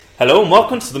Hello and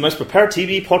welcome to the most prepared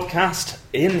TBE podcast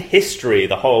in history.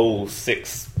 The whole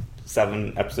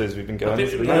 6-7 episodes we've been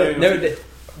going. No,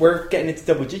 we're getting into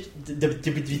double digits.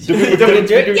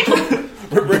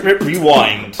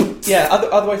 Rewind. Yeah,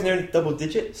 otherwise known as double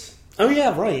digits. Oh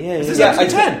yeah, right. Yeah. Is this yeah. episode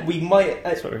 10? We might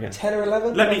 10 or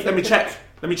 11. Let me check.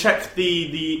 Let me check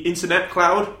the internet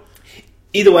cloud.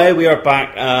 Either way, we are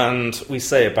back, and we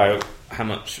say about how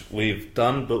much we've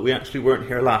done, but we actually weren't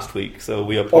here last week, so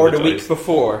we apologise. Or the week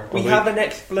before. We have an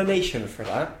explanation for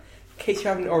that. In case you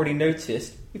haven't already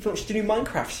noticed, we've launched a new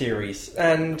Minecraft series,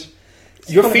 and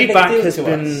your feedback has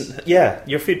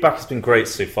been great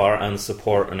so far, and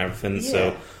support and everything. Yeah.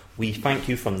 So we thank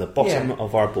you from the bottom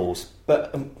of our balls.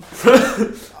 But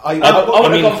I would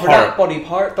have gone for that body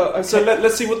part. But okay. So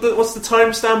let's see what's the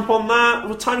timestamp on that.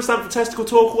 What timestamp for testicle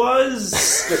talk was?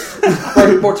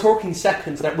 we're talking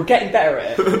seconds now. We're getting better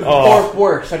at it, or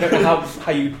worse. I don't know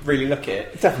how you really look at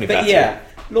it. Definitely but better. Yeah,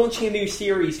 launching a new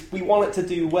series. We want it to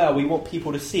do well. We want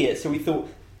people to see it. So we thought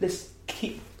let's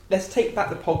take back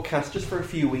the podcast just for a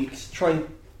few weeks. Try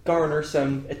and garner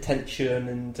some attention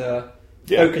and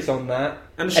focus on that.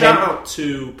 And shout out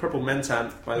to Purple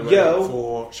Mentant, by the way,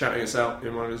 for shouting us out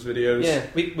in one of his videos. Yeah,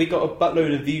 we got a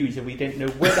buttload of views and we didn't know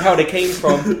where the hell they came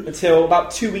from until about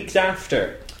 2 weeks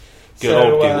after. Good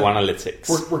old Google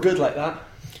Analytics. We're good like that.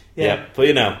 Yeah,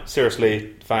 but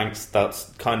seriously, thanks. That's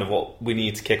kind of what we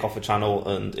need to kick off a channel,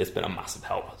 and it's been a massive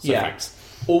help. So thanks.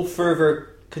 All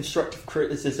further constructive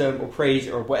criticism or praise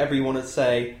or whatever you want to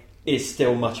say is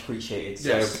still much appreciated.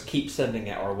 So keep sending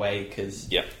it our way because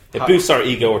it boosts our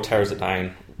ego or tears it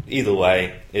down. Either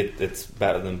way, it's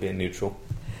better than being neutral.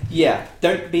 Yeah,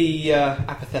 don't be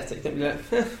apathetic. Don't be like,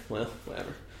 well,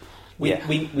 whatever. We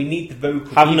need the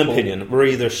vocal. Have an opinion. We're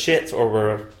either shit or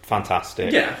we're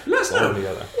fantastic. Yeah, let us know.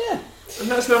 Yeah. And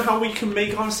let us know how we can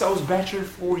make ourselves better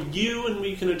for you, and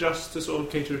we can adjust to sort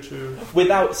of cater to.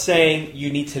 Without saying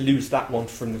you need to lose that one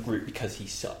from the group because he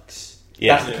sucks.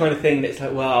 Yeah. That's the kind of thing that's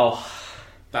like, well,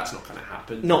 that's not going to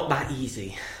happen. Not that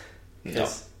easy. No.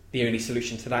 The only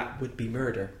solution to that would be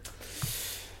murder.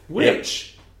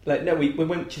 Which? Like, no, we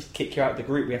won't just kick you out of the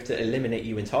group. We have to eliminate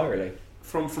you entirely.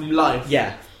 From life?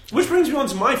 Yeah. Which brings me on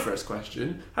to my first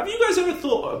question. Have you guys ever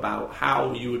thought about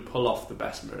how you would pull off the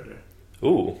best murder?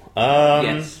 Ooh.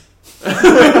 Yes.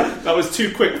 That was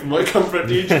too quick for my comfort,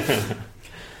 dude.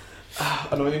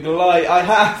 I'm not even going to lie. I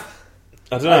have.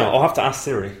 I don't know. I'll have to ask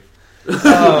Siri.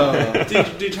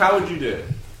 Dude, how would you do it?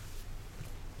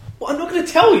 Well, I'm not going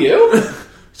to tell you.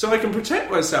 So I can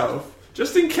protect myself,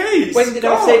 just in case. When did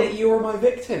I say that you were my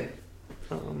victim?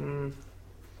 I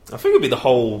think it would be the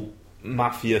whole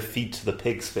mafia feed to the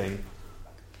pigs thing.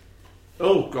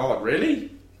 Oh God,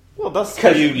 really? Well, that's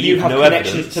because you have no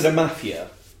connections evidence to the mafia.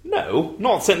 No,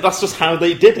 not saying that's just how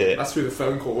they did it. That's who the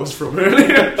phone call was from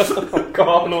earlier. Oh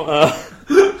God, not.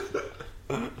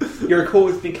 Your call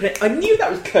has been connected. I knew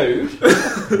that was code.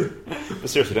 But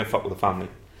seriously, don't fuck with the family.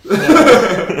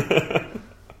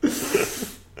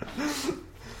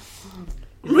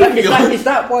 Is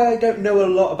that why I don't know a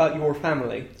lot about your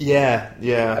family? Yeah.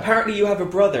 Apparently you have a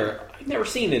brother. I've never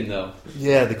seen him though.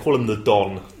 Yeah, they call him the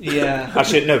Don. Yeah.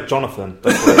 Actually, no, Jonathan.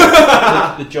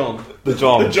 The John. The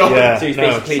John. Yeah. So he's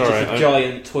basically just a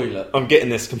giant toilet. I'm getting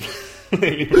this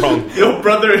completely wrong. Your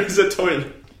brother is a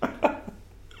toilet.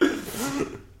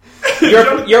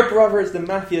 Your brother is the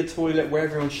mafia toilet where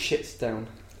everyone shits down.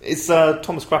 It's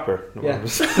Thomas Crapper. Yeah.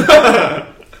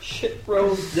 Shit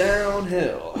rolls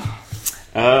downhill.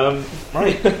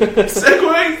 Right.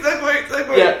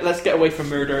 Segue. Yeah, let's get away from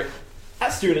murder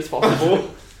as soon as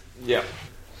possible. Yeah.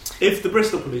 If the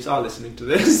Bristol police are listening to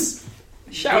this,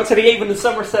 shout out to the Avon and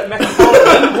Somerset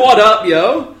Metropolitan. What up,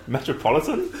 yo? isn't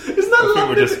Metropolitan? that I London? think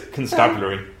we're just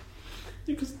constabulary.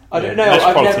 I don't know.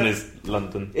 Metropolitan is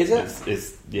London. Is it?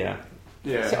 Is yeah.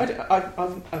 Yeah. So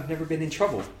I've never been in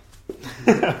trouble.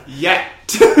 Yet.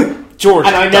 George.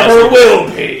 And I never will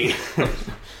be.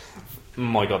 Oh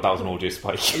my God, that was an audio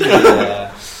spike.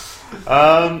 Yeah.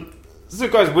 So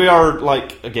guys, we are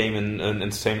like a game and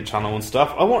entertainment channel and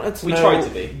stuff. I wanted to know... We try to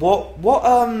be.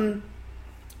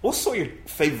 What's sort of your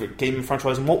favourite gaming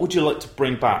franchise and what would you like to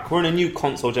bring back? We're in a new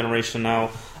console generation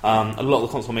now. A lot of the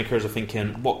console makers are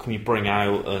thinking, what can we bring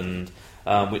out and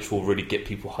which will really get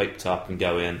people hyped up and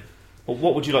going. Well,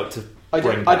 what would you like to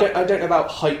bring back? I don't know about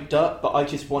hyped up, but I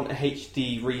just want a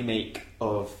HD remake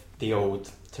of the old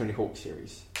Tony Hawk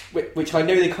series. Which I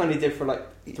know they kind of did for like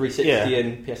 360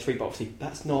 and PS3, but obviously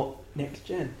that's not next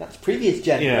gen. That's previous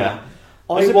gen. Yeah.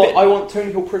 I want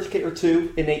Tony Hawk Pro Skater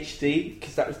 2 in HD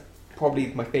because that was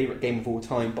probably my favourite game of all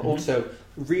time. But also,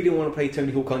 really want to play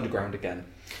Tony Hawk Underground again.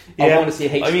 Yeah. I want to see a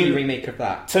HD remake of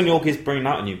that. Tony Hawk is bringing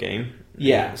out a new game.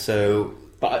 Yeah. So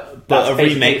But But a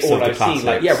basically remix all of the I've seen.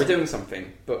 Like, classics. yeah, we're doing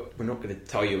something, but we're not going to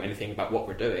tell you anything about what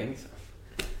we're doing. So.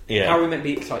 Yeah. How are we meant to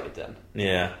be excited then?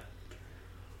 Yeah.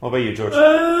 What about you, George?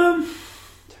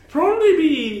 Probably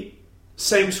be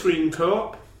same screen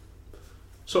co-op.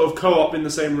 Sort of co-op in the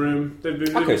same room.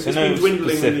 It's no been dwindling in the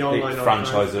specific online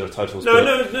franchise or titles.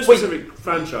 No specific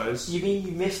franchise. You mean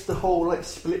you missed the whole like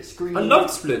split screen? I loved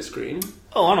split screen.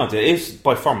 Oh, I know. It's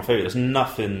by far my favourite. There's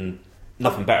nothing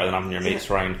better than having your mates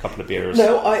around a couple of beers.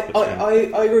 No, I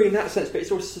agree in that sense, but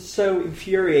it's also so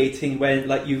infuriating when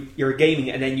like you're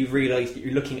gaming and then you realise that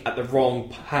you're looking at the wrong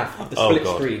half of the split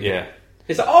screen. Yeah.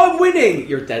 It's like, oh, I'm winning!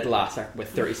 You're dead last with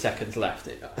 30 seconds left.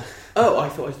 Oh, I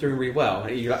thought I was doing really well.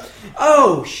 And you're like,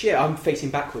 oh shit, I'm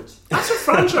facing backwards. As a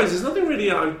franchise, there's nothing really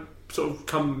that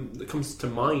comes to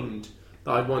mind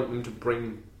that I'd want them to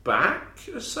bring back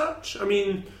as such. I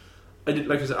mean, I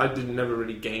didn't never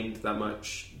really gamed that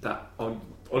much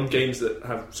on games that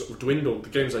have sort of dwindled. The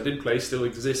games I did play still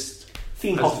exist.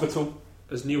 Theme Hospital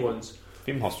as new ones.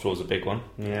 Theme Hospital was a big one.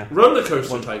 Yeah. Roller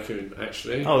Coaster Tycoon,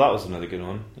 actually. Oh, that was another good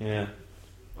one. Yeah.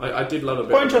 I did love a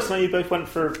bit. Quite interesting how you both went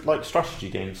for like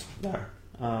strategy games there.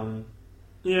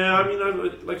 Yeah, I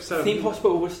mean, like I said, Theme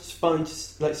Hospital was fun.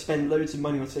 Just like spend loads of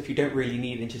money on stuff you don't really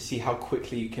need, and just see how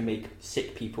quickly you can make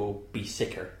sick people be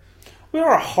sicker. We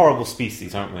are a horrible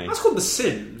species, aren't we? That's called The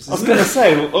Sims. I was going to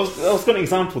say, I was going to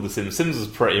example The Sims. Sims is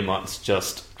pretty much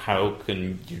just how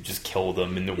can you just kill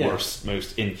them in the worst,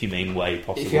 most inhumane way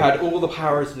possible. If you had all the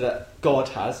powers that God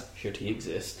has, should he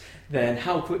exist, then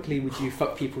how quickly would you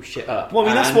fuck people's shit up? Well, I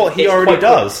mean, that's what he already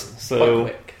does. So,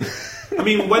 quite quick. I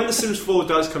mean, when The Sims 4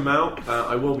 does come out,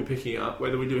 I will be picking it up.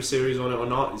 Whether we do a series on it or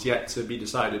not is yet to be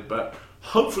decided. But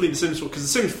hopefully, The Sims 4, because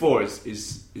The Sims 4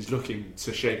 is looking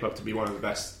to shape up to be one of the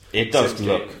best. It does Sims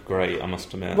look game. great, I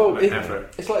must admit. Well, ever.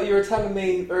 It's like you were telling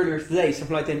me earlier today,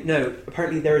 something I didn't know.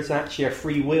 Apparently, there is actually a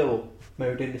free will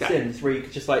mode in The Sims where you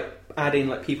could just like add in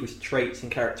like people's traits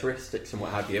and characteristics and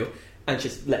what have you, and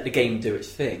just let the game do its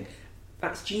thing.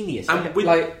 That's genius. I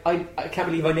can't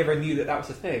believe I never knew that was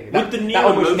a thing. That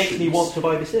almost makes me want to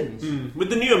buy The Sims. With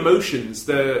the new emotions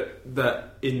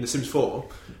that in The Sims 4,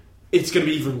 it's going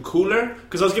to be even cooler.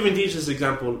 Because I was giving Deej this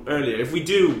example earlier. If we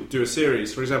do a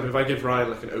series, for example, if I give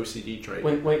Ryan like an OCD trait.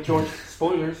 Wait, George.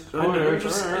 Spoilers.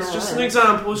 It's just an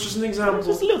example. It's just an example.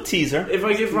 Just a little teaser. If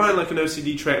I give Ryan like an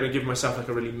OCD trait and I give myself like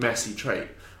a really messy trait,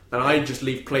 and I just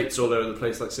leave plates all over the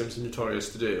place like Sims are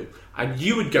notorious to do, and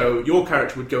your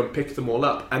character would go and pick them all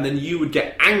up, and then you would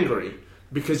get angry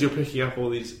because you're picking up all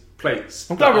these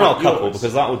plates. I'm glad we're not a couple,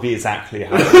 because that would be exactly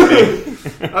how it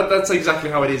would be. That's exactly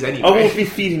how it is anyway. I will be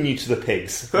feeding you to the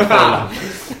pigs.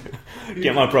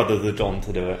 Get my brother, the Don,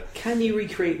 to do it. Can you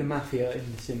recreate the Mafia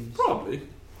in The Sims? Probably.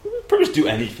 Pretty much do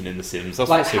anything in The Sims. That's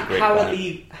like, what's so great how about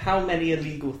it. how many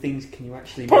illegal things can you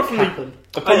actually Apart make from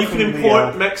happen? You can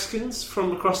import Mexicans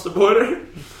from across the border.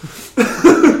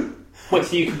 Wait,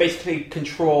 so you can basically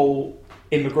control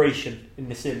immigration in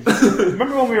The Sims?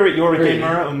 Remember when we were at Eurogamer Really?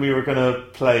 and we were going to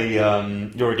play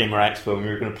Eurogamer Expo and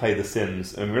we were going to play The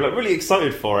Sims and we were like really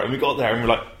excited for it and we got there and we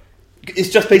were like, it's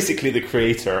just basically the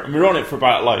creator and we were on it for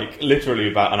about literally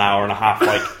about an hour and a half.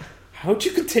 Like, how do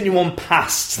you continue on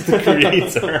past the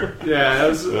creator? Yeah, it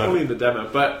was only in the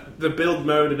demo, but the build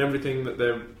mode and everything that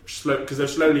they're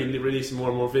slowly releasing more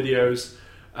and more videos.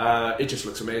 It just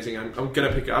looks amazing. I'm going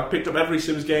to pick it up. I've picked up every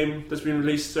Sims game that's been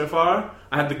released so far.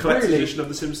 I had the collector's edition of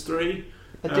The Sims 3.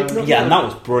 I did not Yeah, know. and that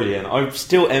was brilliant. I'm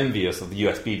still envious of the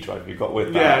USB drive you got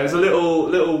with that. Yeah, there's a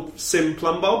little Sim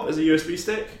plumb bob as a USB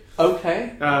stick.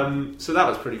 Okay. So that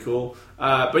was pretty cool.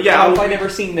 But yeah, How have I never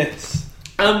seen this?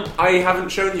 I haven't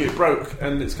shown you. It broke,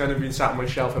 and it's kind of been sat on my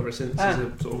shelf ever since as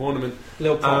a sort of ornament.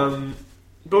 Little prop.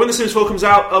 But when The Sims 4 comes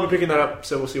out, I'll be picking that up.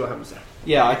 So we'll see what happens there.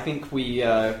 Yeah, I think we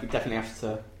definitely have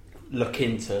to look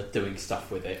into doing stuff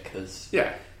with it because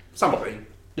Yeah, something.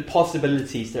 the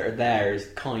possibilities that are there is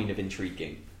kind of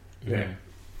intriguing. Yeah.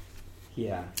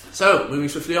 Yeah. So moving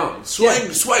swiftly on,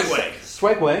 Swagway.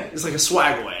 Swagway. It's like a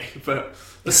swagway, but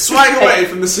the swagway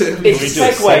from The Sims. It's We a do a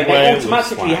Segway. Segway They with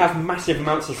automatically swag. have massive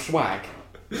amounts of swag.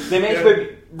 They may as well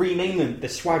rename them the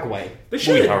Swagway. They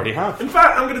should. We already have. In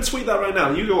fact, I'm going to tweet that right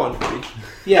now. You go on, please.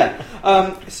 Yeah.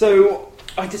 So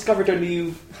I discovered a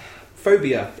new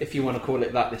phobia, if you want to call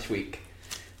it that, this week,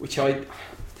 which it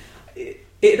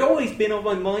had always been on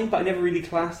my mind, but I never really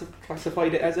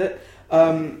classified it as it.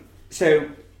 So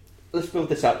let's build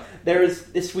this up.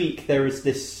 This week there is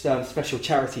this special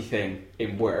charity thing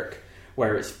in work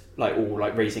where it's all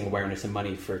raising awareness and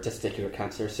money for testicular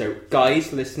cancer. So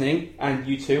guys listening, and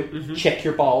you too, check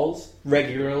your balls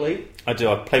regularly. I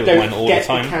do. I play with Don't mine all get the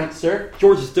time. cancer.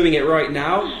 George is doing it right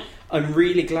now. I'm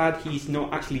really glad he's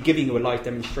not actually giving you a live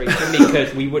demonstration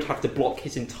because we would have to block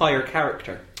his entire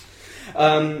character.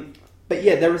 But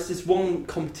yeah, there was this one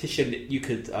competition that you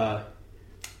could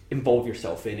involve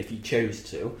yourself in if you chose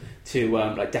to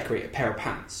like decorate a pair of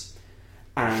pants.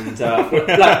 And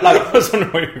like I was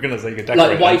wondering what you were going to say.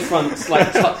 Like white fronts,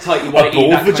 like tighty whitey.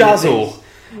 Ball vajazzle.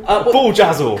 Ball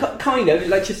jazzle. Kind of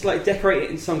like just like decorate it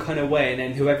in some kind of way, and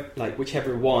then whoever, like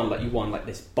whichever one, like you won like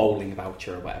this bowling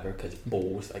voucher or whatever because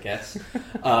balls, I guess.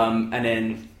 And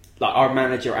then like our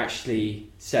manager actually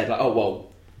said like, oh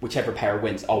well, whichever pair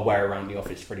wins, I'll wear around the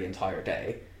office for the entire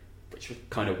day, which was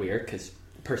kind of weird because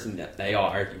the person that they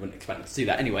are, you wouldn't expect them to do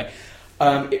that anyway.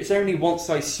 It was only once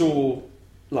I saw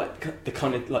like the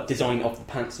kind of like design of the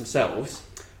pants themselves.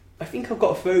 I think I've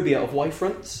got a phobia of white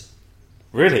fronts.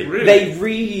 Really? They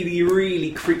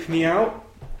really creep me out.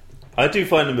 I do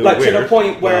find them a bit like weird. To the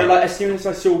point where, like, as soon as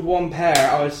I saw one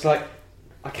pair, I was like,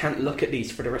 I can't look at these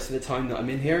for the rest of the time that I'm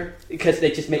in here because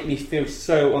they just make me feel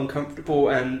so uncomfortable.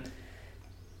 And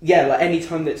yeah, like any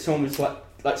time that someone was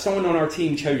like someone on our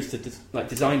team chose to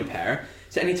design a pair,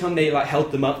 so anytime they like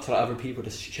held them up to like, other people to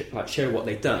show what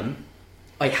they'd done,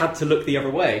 I had to look the other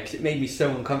way because it made me so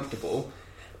uncomfortable.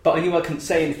 But I knew I couldn't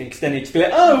say anything because then they'd just be like,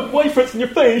 "Oh, white fronts in your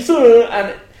face,"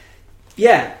 and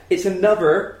yeah, it's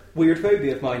another weird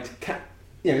phobia of mine to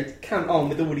count on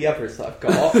with all the others that I've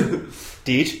got.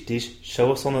 Deej,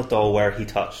 show us on the doll where he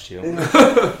touched you.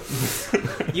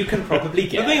 You can probably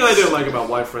guess. The thing I don't like about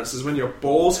white fronts is when your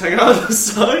balls hang out the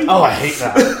side. Oh, I hate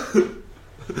that.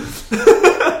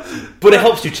 But it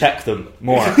helps you check them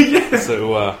more. Yeah.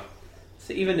 So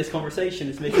even this conversation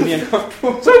is making me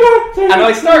uncomfortable. And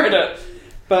I started it.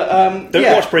 But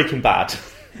don't watch Breaking Bad.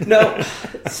 No,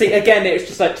 see again, it's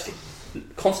just like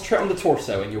concentrate on the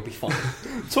torso and you'll be fine.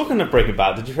 Talking of Breaking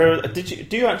Bad,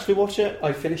 do you actually watch it?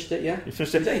 I finished it. Yeah, you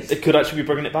finished it. It could actually be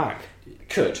bringing it back.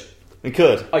 Could. It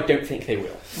could. I don't think they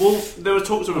will. Well, there was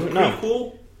talks of a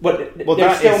prequel. Well,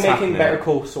 they're still making Better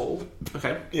Call Saul.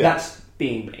 Okay, yeah. That's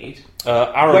being made.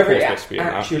 Aaron Paul's supposed to be in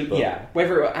actually, that. Yeah,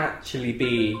 whether it will actually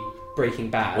be Breaking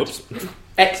Bad. Whoops.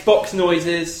 Xbox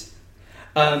noises.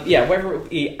 Whether it will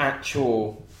be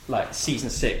actual like season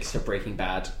 6 of Breaking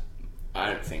Bad, I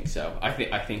don't think so. I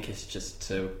think it's just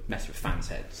to mess with fans'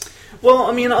 heads. Well,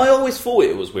 I mean, I always thought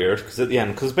it was weird because at the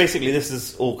end, because basically this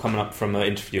is all coming up from an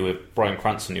interview with Bryan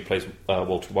Cranston, who plays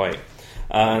Walter White,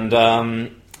 and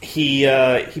he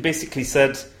basically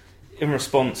said in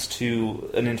response to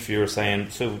an interviewer saying,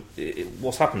 "So,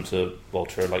 what's happened to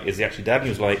Walter? Like, is he actually dead?" And he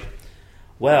was like,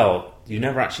 "Well, you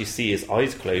never actually see his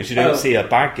eyes closed. You don't see a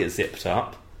bag get zipped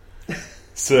up."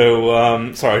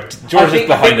 So, sorry, George is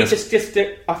behind us.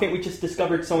 I think we just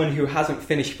discovered someone who hasn't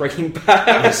finished Breaking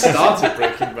Bad. I started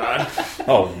Breaking Bad.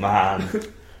 Oh man,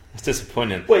 it's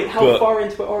disappointing. Wait, how far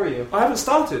into it are you? I haven't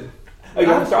started. Oh, you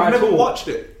haven't started I've at never all? watched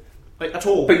it, like at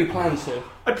all. But you plan to?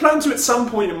 I plan to at some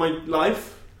point in my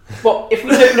life. Well, if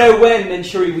we don't know when, then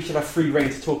surely we should have free reign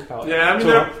to talk about it. Yeah, I mean,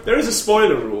 there is a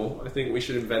spoiler rule I think we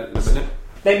should invent in a minute.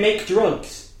 They make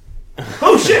drugs.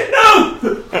 Oh shit,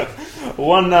 no!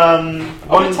 I'm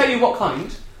going to tell you what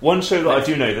kind. One show that I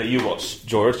do know that you watch,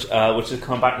 George, which is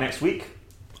coming back next week.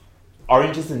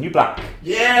 Orange is the New Black.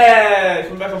 Yeah,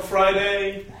 coming back on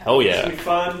Friday. Hell yeah. It's going to be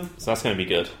fun. So that's going to be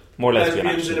good. More lesbian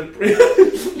action.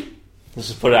 Lesbians Let's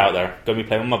just put it out there. Going to be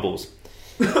playing with my balls.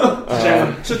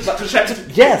 to check.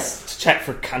 Yes, to check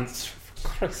for cancer, for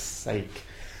Christ's sake.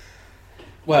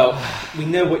 Well, we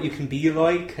know what you can be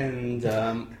like, and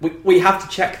we have to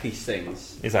check these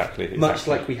things. Exactly. Much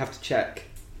like we have to check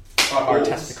our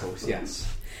testicles,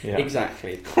 yes. Yeah.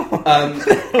 Exactly. We're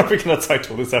going to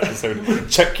title this episode,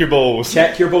 Check Your Balls.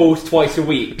 Check your balls twice a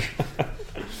week.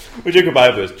 We joke about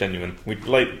it, but it's genuine.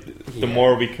 The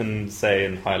more we can say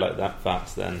and highlight that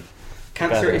fact, then...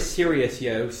 Cancer is serious,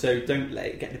 yo, so don't let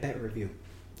it get the better of you.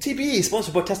 TBE,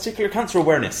 sponsored by Testicular Cancer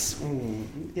Awareness.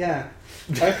 Yeah.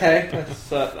 Okay,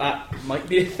 that might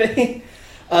be a thing.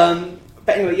 But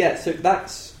anyway, yeah, so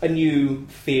that's a new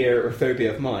fear or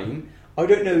phobia of mine. I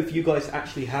don't know if you guys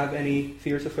actually have any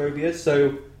fears or phobias,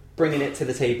 so bringing it to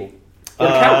the table. Or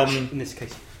the couch, in this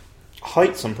case.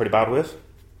 Heights I'm pretty bad with.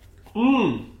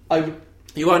 You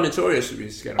are notorious to be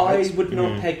scared of heights. I would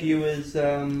not peg you as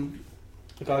a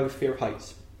guy with fear of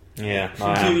heights. Yeah,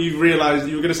 I am. You realised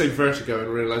you were going to say vertigo and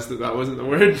realised that wasn't the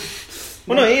word.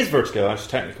 Well, no, it is vertigo. That's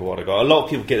technically what I got. A lot of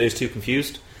people get those two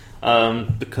confused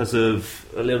because of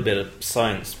a little bit of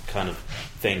science kind of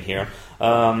thing here.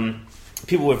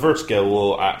 People with vertigo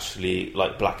will actually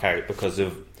like black out because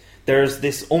of there's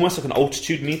this almost like an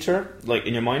altitude meter like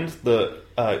in your mind. The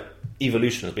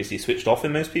evolution is basically switched off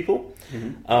in most people.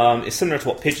 It's similar to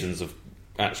what pigeons have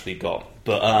actually got,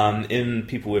 But in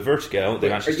people with vertigo,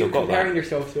 they've actually still got that. Are you comparing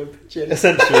yourself to a pigeon?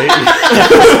 Essentially.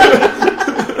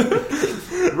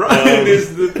 Ryan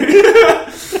is the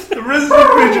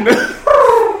resident pigeon.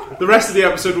 The rest of the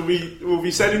episode will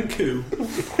be said in coo.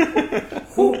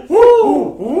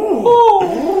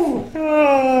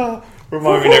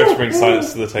 Remind me never to bring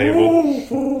silence to the table.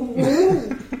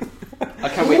 I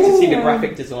can't wait to see the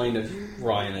graphic design of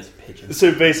Ryan as a pigeon.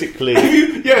 So basically...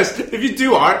 if you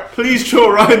do art, please draw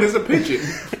Ryan as a pigeon.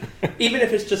 Even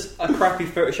if it's just a crappy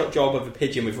Photoshop job of a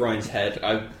pigeon with Ryan's head,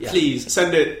 please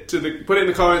send it put it in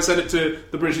the comments, send it to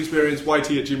the British Experience,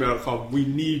 yt@gmail.com. We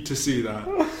need to see that.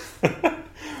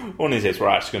 One of these days we're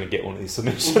actually going to get one of these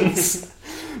submissions.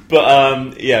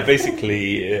 But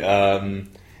basically...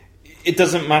 it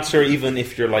doesn't matter even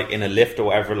if you're like in a lift or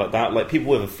whatever like that. Like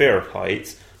people with a fear of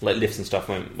heights, like lifts and stuff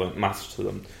won't matter to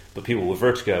them. But people with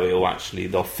vertigo,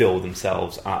 they'll feel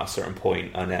themselves at a certain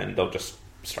point and then they'll just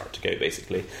start to go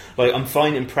basically. Like I'm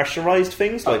fine in pressurized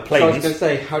things like planes. So I was going to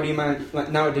say, how do you manage?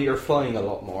 Like nowadays you're flying a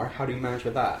lot more. How do you manage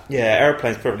with that? Yeah,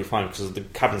 airplanes perfectly fine because the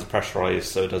cabin's pressurized,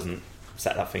 so it doesn't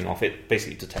set that thing off. It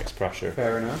basically detects pressure.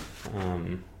 Fair enough.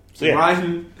 So yeah.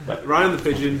 Ryan the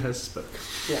pigeon has spoken.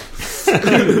 Yeah.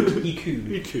 He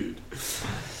cooed.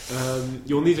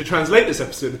 You'll need to translate this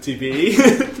episode of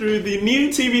TBE through the new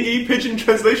TBE Pigeon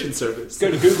Translation Service.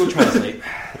 Go to Google Translate.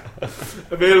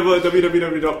 Available at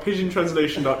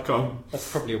www.pigeontranslation.com. That's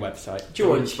probably a website.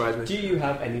 George, do you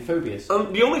have any phobias?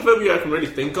 The only phobia I can really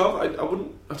think of, I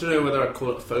don't know whether I'd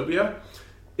call it a phobia,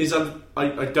 is I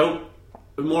don't,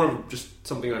 more of just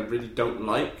something I really don't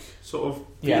like sort of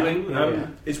feeling.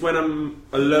 Is when I'm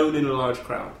alone in a large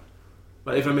crowd.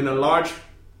 Like if I'm in a large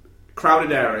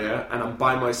crowded area and I'm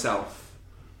by myself,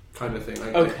 kind of thing.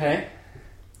 Okay.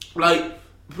 Like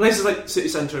places like city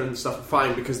centre and stuff are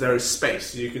fine because there is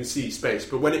space, you can see space.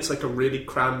 But when it's like a really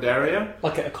crammed area,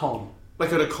 like at a con,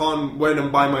 when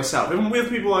I'm by myself, and with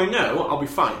people I know, I'll be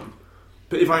fine.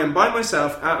 But if I am by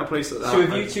myself at a place like that, so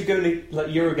if you two go to like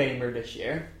Eurogamer this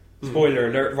year, spoiler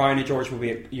alert, Ryan and George will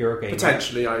be at Eurogamer.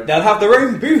 Potentially, they'll have their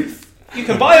own booth. You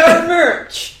can buy our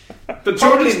merch. But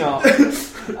probably not.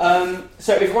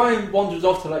 So if Ryan wanders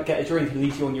off to like get a drink and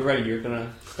leaves you on your own, you're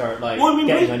gonna start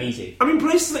getting uneasy. I mean,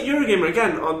 places like Eurogamer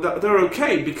again, they're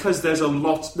okay because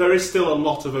there is still a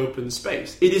lot of open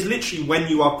space. It is literally when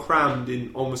you are crammed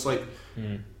in almost like.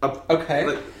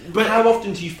 Okay. But how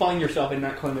often do you find yourself in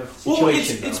that kind of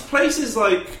situation? Well, it's places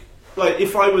like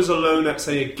if I was alone at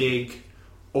say a gig,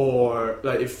 or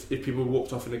like if people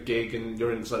walked off in a gig and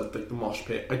you're in like the mosh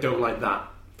pit. I don't like that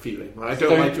feeling. Right? I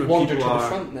don't like when wander people to the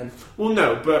front then. Well,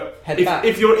 no, but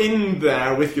if you're in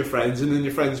there with your friends and then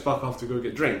your friends fuck off to go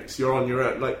get drinks, you're on your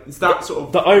own. Like it's that sort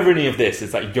of. The irony of this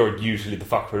is that you're usually the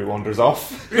fucker who wanders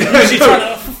off. And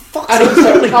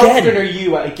also, how often are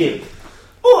you at a gig?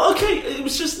 Oh, okay. It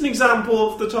was just an example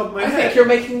off the top of my head. I think you're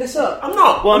making this up. I'm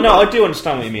not. Well, I do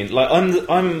understand what you mean. Like,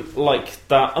 I'm like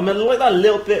that. I'm like that a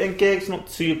little bit in gigs, not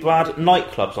too bad.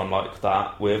 Nightclubs, I'm like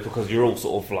that with because you're all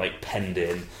sort of like penned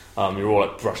in. You're all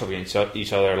like brushed up against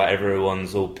each other. Like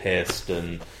everyone's all pissed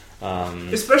and.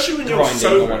 Especially when you're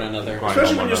sober. One another.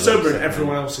 Especially when you're sober and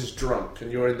everyone else is drunk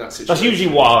and you're in that situation. That's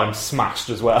usually why I'm smashed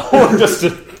as well. Just to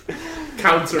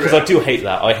counter it. Because I do hate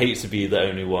that. I hate to be the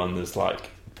only one that's like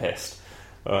pissed.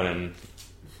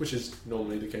 Which is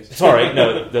normally the case. Sorry,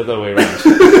 no, the other way around.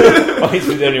 I hate to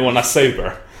be the only one that's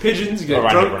sober. Pigeons get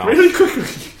drunk really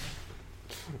quickly.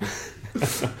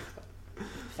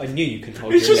 I knew you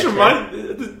controlled It's your just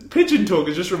electric. the pigeon talk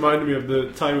has just reminded me of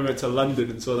the time we went to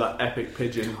London and saw that epic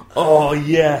pigeon. Oh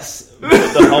yes,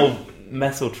 the whole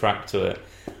metal track to it.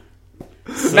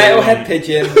 So, Metalhead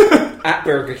pigeon at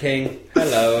Burger King.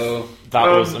 Hello. That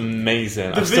was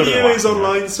amazing. The video is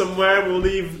online somewhere. We'll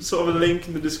leave sort of a link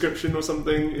in the description or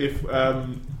something if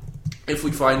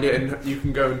we find it, and you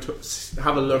can go and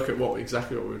have a look at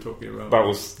exactly what we were talking about. That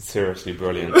was seriously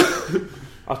brilliant.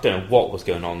 I don't know what was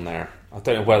going on there. I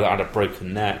don't know whether I had a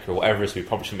broken neck or whatever, so we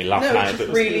probably shouldn't be laughing at it, but it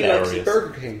was really hilarious. likes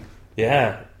Burger King.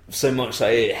 Yeah, so much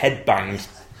that it headbanged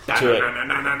to it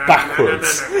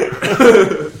backwards.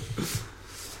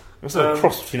 It's like a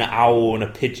cross between an owl and a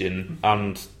pigeon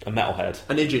and a metalhead.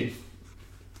 An engine.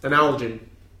 An algin.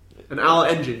 An owl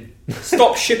engine.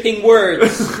 Stop shipping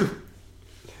words.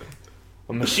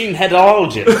 A machine head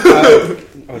algin.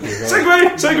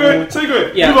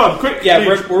 Segue. Yeah. Move on, quick. Yeah,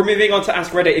 we're moving on to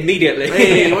Ask Reddit immediately.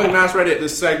 Hey, welcome to Ask Reddit,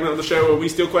 this segment of the show where we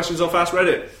steal questions off Ask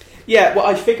Reddit. Yeah, well,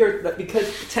 I figured that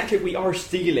because technically we are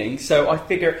stealing, so I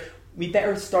figure we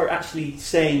better start actually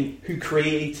saying who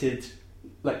created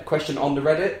the question on the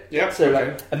Reddit. Yeah.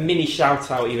 So a mini shout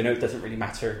out, even though it doesn't really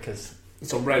matter because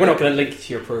it's on Reddit. We're not going to link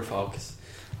to your profile because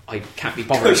I can't be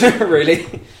bothered really.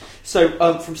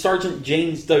 So, from Sergeant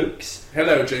James Dokes.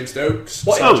 Hello, James Dokes.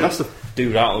 Oh, that's the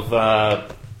dude out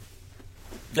of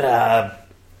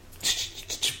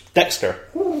Dexter.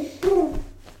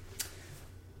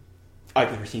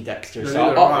 I've never seen Dexter, No, so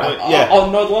neither have I. I'll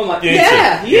nod along like, You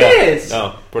yeah, need to. he is!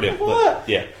 Oh, brilliant. What? But,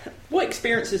 yeah. What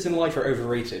experiences in life are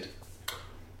overrated?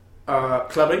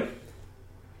 Clubbing.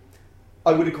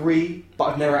 I would agree, but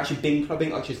I've never actually been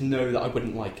clubbing. I just know that I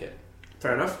wouldn't like it.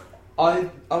 Fair enough.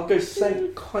 I'll go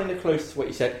same kind of close to what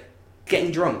you said.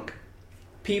 Getting drunk.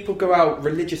 People go out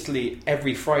religiously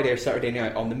every Friday or Saturday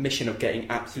night on the mission of getting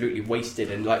absolutely wasted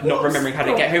and like not remembering how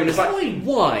to get home. And it's like,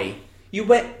 why? You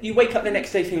wake up the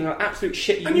next day feeling like absolute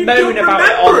shit. And you moan don't about it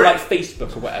remember on it. like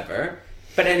Facebook or whatever.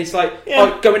 But then it's like,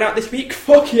 oh, going out this week?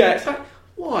 Fuck yeah! It's like,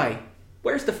 why?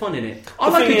 Where's the fun in it? I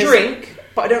like a drink,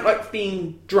 but I don't like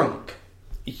being drunk.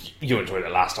 You enjoyed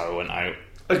it last time I went out.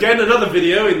 Again, another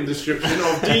video in the description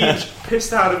of Deej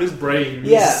pissed out of his brains.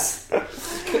 Yeah.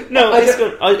 No, it's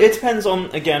good. It depends on,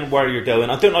 again, where you're going.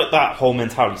 I don't like that whole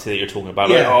mentality that you're talking about.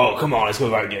 Like, oh, come on, let's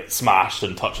go out and get smashed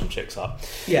and touch some chicks up.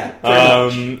 Yeah.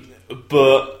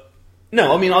 But,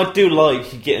 no, I mean, I do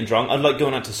like getting drunk. I like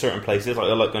going out to certain places. Like,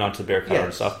 I like going out to the beer car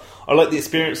and stuff. I like the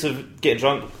experience of getting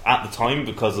drunk at the time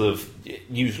because of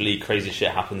usually crazy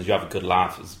shit happens. You have a good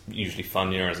laugh. It's usually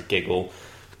funnier as a giggle.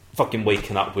 Fucking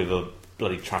waking up with a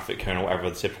bloody traffic cone or whatever,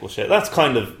 the typical shit. That's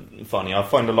kind of funny. I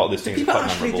find a lot of these things people quite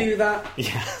actually memorable. Do that?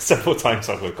 Yeah, several times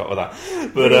I've woke up with that.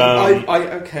 But I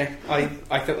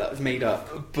thought that was made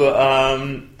up. But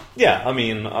yeah, I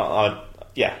mean, I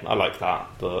like that.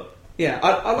 But yeah,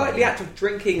 I like the act of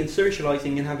drinking and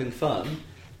socialising and having fun.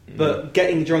 But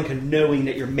getting drunk and knowing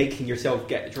that you're making yourself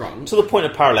get drunk to the point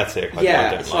of paralytic, I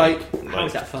don't it's like. How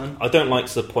is that fun? I don't like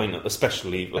to the point,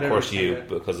 especially of course you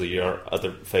because of your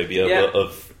other phobia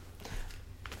of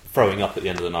throwing up at the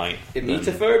end of the night.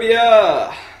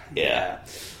 Emetophobia. Yeah.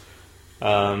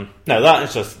 No, that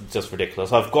is just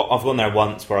ridiculous. I've gone there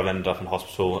once where I've ended up in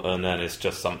hospital, and then it's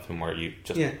just something where you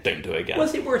just don't do it again.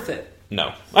 Was it worth it?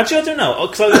 No, actually, I don't know.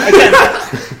 Because again,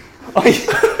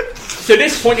 so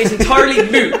this point is entirely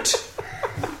moot.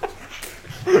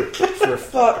 For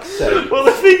fuck's sake. Well,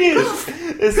 the thing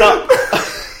is that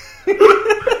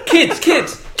kids,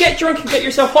 get drunk and get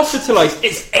yourself hospitalised.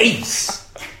 It's ace.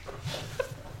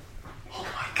 Oh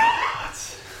my god.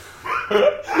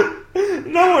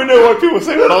 Now I know why people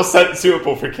say we're not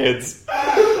suitable for kids.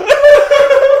 I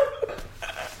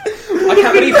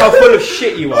can't believe how full of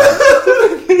shit you are.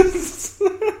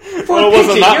 For a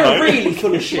pigeon, you're really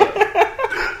full of shit.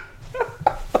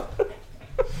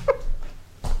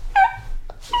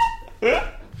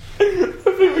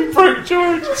 I think we broke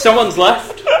George. Someone's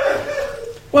left.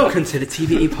 Welcome to the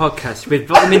TBE Podcast with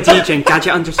Vitamin DJ and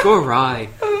Gadget_Rye.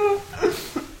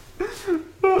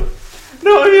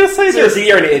 No, I'm going to say this. Seriously,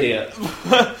 you're an idiot.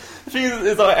 The thing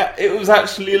is like, it was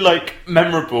actually like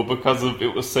memorable because of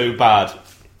it was so bad.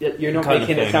 You're not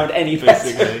making it sound any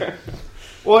better.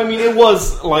 Well, I mean, it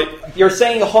was like you're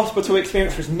saying the hospital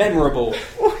experience was memorable.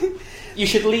 You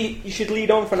should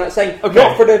lead on from that, saying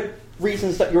not for the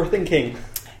reasons that you're thinking.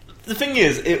 The thing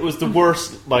is, it was the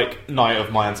worst night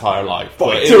of my entire life.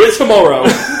 But do it tomorrow.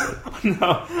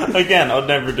 No, again, I'd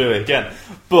never do it again.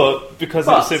 But because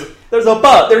it was so... There's a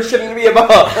but. There shouldn't be a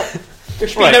but. There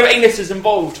should be no anuses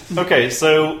involved. Okay,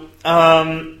 so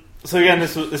again,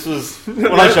 this was when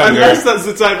I was younger. Unless that's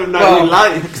the type of night he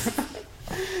likes.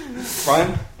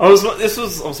 Ryan? This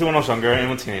was obviously when I was younger, in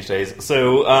my teenage days.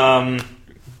 So,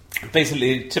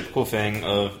 basically, typical thing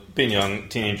of being young,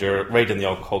 teenager, raiding the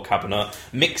alcohol cabinet,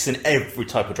 mixing every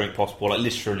type of drink possible. Like,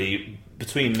 literally,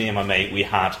 between me and my mate, we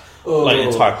had an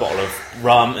entire bottle of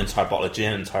rum, an entire bottle of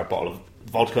gin, an entire bottle of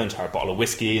vodka, an entire bottle of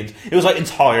whiskey, and it was like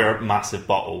entire massive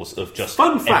bottles of just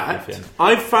Fun fact, everything.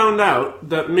 I've found out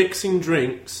that mixing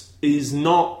drinks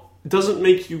doesn't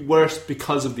make you worse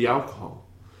because of the alcohol.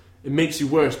 It makes you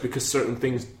worse because certain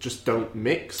things just don't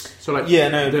mix. So like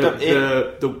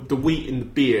the wheat in the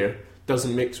beer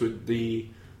doesn't mix with the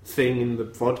thing in the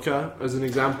vodka, as an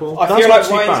example. I feel like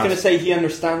Ryan's going to say he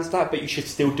understands that, but you should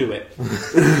still do it.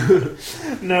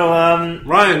 No,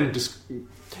 Ryan just...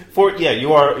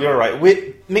 you're right.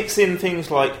 With mixing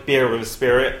things like beer with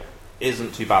spirit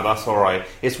isn't too bad. That's all right.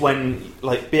 It's when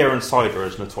beer and cider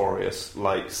is notorious,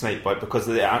 like snakebite, because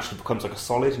it actually becomes like a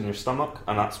solid in your stomach,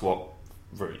 and that's what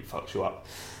really fucks you up.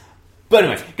 But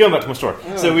anyway, going back to my story.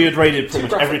 So we had raided pretty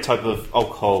much every type of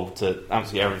alcohol to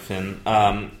absolutely everything.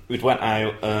 We'd went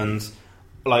out and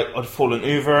I'd fallen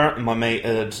over, and my mate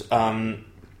had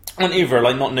went over,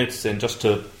 not noticing, just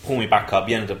to pull me back up.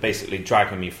 He ended up basically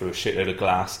dragging me through a shitload of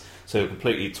glass, so it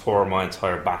completely tore my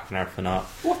entire back and everything up.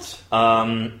 What?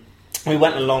 We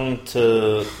went along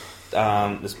to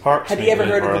this park. Had he ever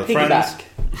heard of a piggyback?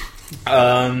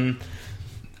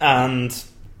 And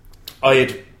I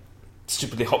had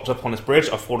stupidly hopped up on this bridge.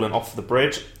 I've fallen off the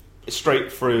bridge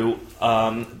straight through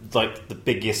like the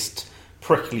biggest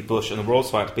prickly bush in the world,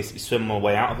 so I had to basically swim my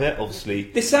way out of it. Obviously,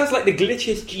 this sounds like the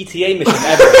glitchiest GTA mission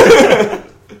ever.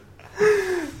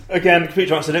 Again,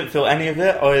 complete honest, I didn't feel any of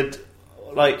it.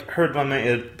 I'd heard my mate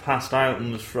had passed out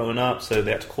and was throwing up, so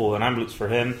they had to call an ambulance for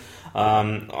him.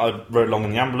 I rode along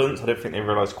in the ambulance. I don't think they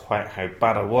realised quite how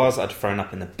bad I was. I'd thrown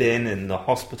up in the bin in the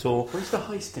hospital. Where's the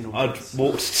heist in all I'd this?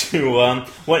 walked to,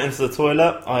 went into the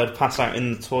toilet. I had passed out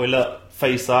in the toilet,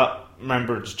 face up.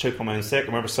 Remember just choking on my own sick. I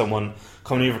remember someone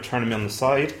coming over, turning me on the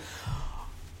side.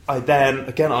 I then,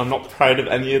 again, I'm not proud of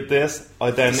any of this.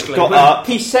 I then got up.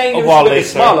 He's saying a it while with a later.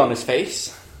 smile on his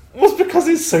face. It was because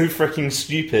it's so freaking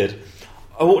stupid.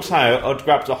 I walked out, I'd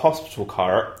grabbed a hospital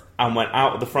cart and went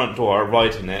out of the front door,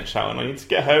 riding it, shouting, I need to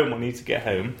get home, I need to get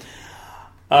home.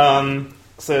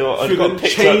 So I got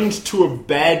picked chained up to a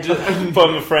bed by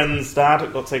my friend's dad. I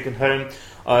got taken home.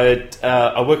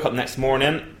 I woke up next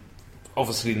morning,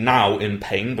 obviously now in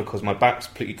pain because my back's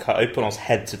completely cut open. I was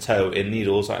head to toe in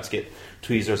needles. I had to get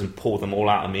tweezers and pull them all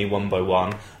out of me one by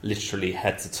one, literally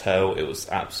head to toe. It was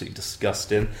absolutely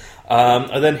disgusting.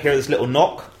 I then hear this little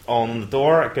knock on the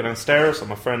door. I go downstairs, and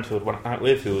my friend who I went out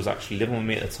with, who was actually living with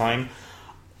me at the time,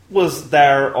 was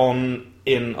there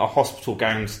in a hospital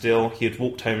gown still. He had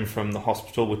walked home from the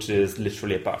hospital, which is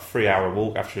literally about a 3-hour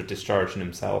walk after discharging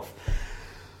himself.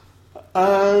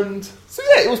 And so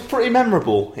yeah, it was pretty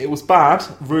memorable. It was bad,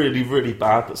 really, really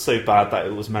bad, but so bad that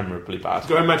it was memorably bad.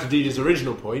 Going back to DJ's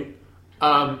original point,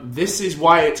 this is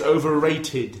why it's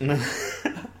overrated.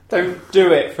 Don't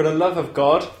do it, for the love of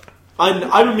God.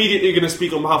 I'm immediately going to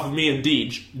speak on behalf of me and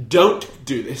Deej. Don't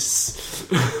do this.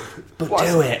 But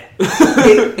do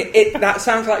it. That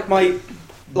sounds like my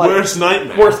worst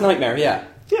nightmare. Worst nightmare, yeah.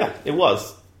 Yeah, it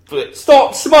was. But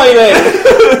Stop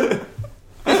smiling!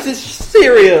 This is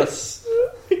serious.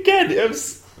 again, it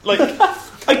was like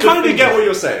I kind of get what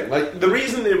you're saying. Like the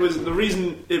reason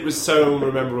it was so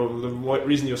memorable, the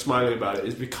reason you're smiling about it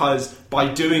is because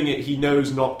by doing it, he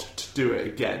knows not to do it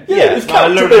again. Yeah, it's I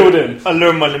building.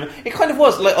 learned my limit. It kind of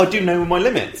was like I do know my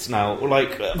limits now.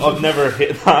 Like I've never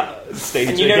hit that stage.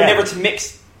 And you know again. never to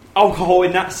mix alcohol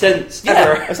in that sense Yeah,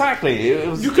 ever. exactly.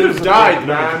 You could have died,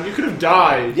 man. You could have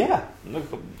died. Yeah,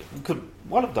 could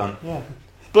well have done. Yeah.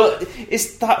 But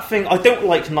it's that thing, I don't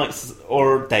like nights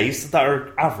or days that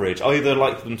are average. I either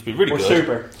like them to be really Or good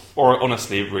super. or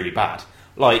honestly really bad.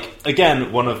 Like,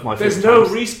 again, one of my There's favourite no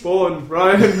times- respawn,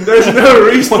 Ryan. There's no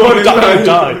respawn in life.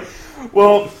 die.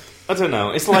 Well, I don't know.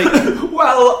 It's like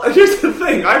Well, here's the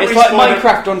thing. It's like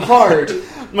Minecraft on hard.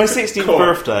 my 16th Cool.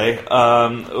 birthday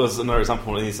was another example of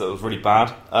one of these that was really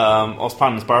bad. I was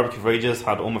planning this barbecue for ages,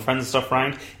 had all my friends and stuff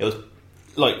around. It was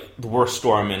like the worst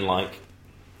storm in like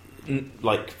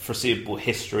foreseeable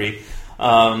history,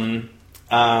 and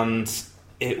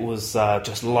it was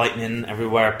just lightning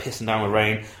everywhere, pissing down with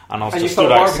rain, and I was just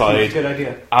stood outside Good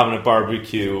idea. having a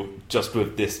barbecue just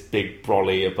with this big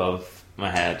brolly above my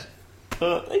head.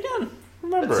 But again,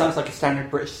 remember It sounds like a standard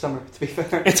British summer, to be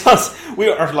fair. it does. We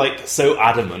are like so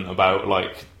adamant about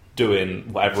like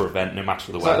doing whatever event, no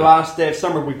matter the It's like weather. the last day of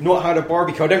summer, we've not had a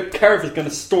barbecue. I don't care if it's going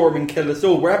to storm and kill us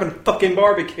all. We're having a fucking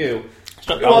barbecue.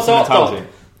 That Who wants was the a hot dog?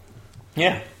 mentality.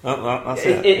 Yeah, that's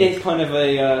It it. is kind of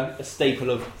a staple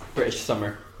of British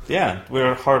summer. Yeah,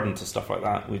 we're hardened to stuff like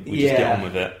that. We just Yeah. get on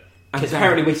with it. Because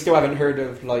apparently we still haven't heard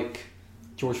of, like,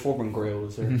 George Foreman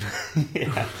grills or...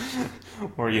 Yeah.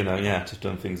 Or, just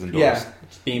doing things indoors. yeah,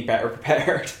 just being better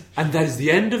prepared. And that is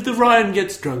the end of the Ryan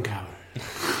Gets Drunk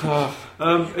Hour.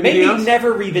 Anything Maybe else?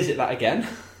 never revisit that again.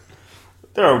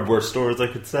 There are worse stories, I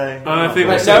could say. I think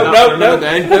we'll Right, save that for another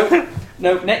day.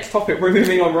 No, next topic. We're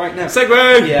moving on right now.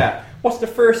 Segway! Yeah. What's the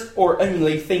first or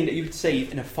only thing that you would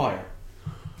save in a fire?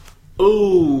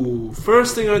 Ooh,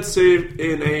 first thing I'd save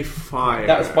in a fire.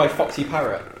 That was by Foxy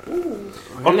Parrot.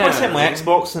 I'd probably say my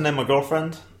Xbox and then my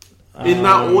girlfriend. In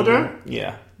that order?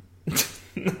 Yeah.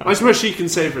 I suppose she can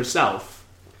save herself.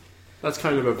 That's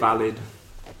kind of a valid...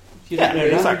 Yeah, know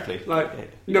that? exactly. But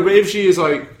if she is,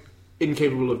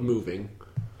 incapable of moving...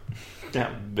 Yeah,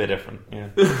 a bit different, yeah.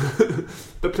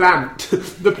 The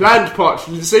plant part.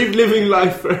 Save living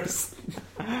life first.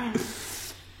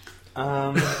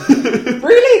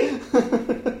 Really?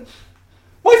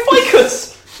 My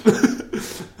ficus!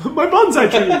 My bonsai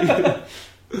tree.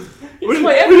 We're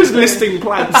my just everything. listing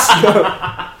plants.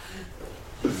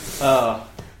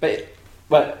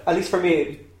 But at least for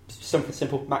me, it's something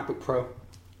simple. MacBook Pro.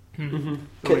 That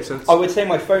makes sense. I would say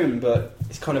my phone, but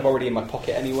it's kind of already in my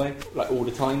pocket anyway, like all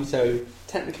the time. So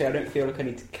technically, I don't feel like I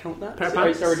need to count that. Pair of So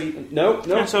pants? it's already no.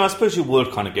 Yeah, so I suppose you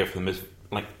would kind of go for them as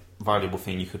like valuable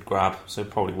thing you could grab. So it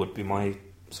probably would be my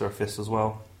Surface as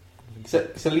well. So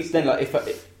at least then, like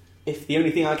if the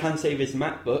only thing I can save is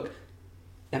MacBook,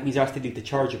 that means I have to leave the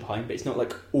charger behind. But it's not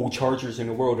like all chargers in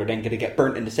the world are then going to get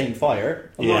burnt in the same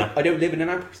fire. I don't live in an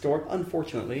Apple store,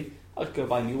 unfortunately. I'll go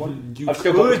buy a new one. You I've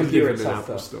still got the could computer live in an itself,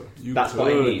 Apple though. store. You That's what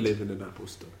I could need. live in an Apple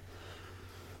store.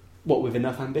 What, with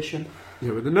enough ambition?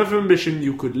 Yeah, with enough ambition,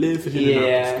 you could live in an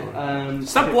Apple store.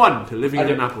 Step I 1 to living I in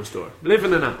an don't- Apple store. Live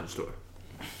in an Apple store.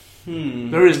 Hmm.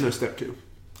 There is no step 2.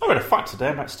 I read a fact today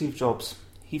about Steve Jobs.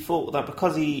 He thought that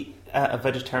because he ate a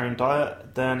vegetarian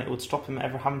diet, then it would stop him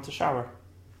ever having to shower.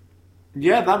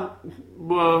 Yeah,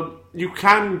 well, you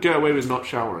can get away with not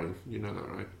showering. You know that,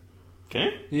 right?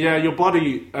 Okay. Yeah, your body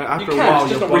You after a can, while, it's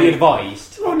just your not body. really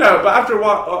advised. Oh no, but after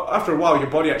a while, your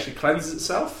body actually cleanses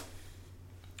itself.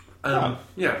 Oh.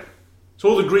 Yeah. So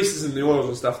all the greases and the oils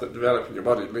and stuff that develop in your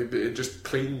body, it just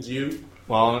cleans you.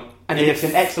 Well, And it's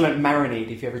an excellent marinade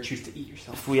if you ever choose to eat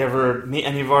yourself. if we ever meet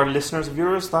any of our listeners of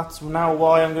yours, that's now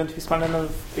why I'm going to be spending a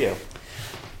video.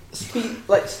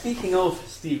 Speaking of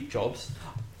Steve Jobs,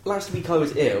 last week I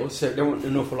was ill, so there wasn't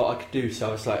an awful lot I could do. So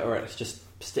I was like, all right, let's just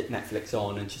stick Netflix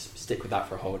on and just stick with that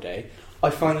for a whole day. I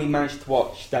finally managed to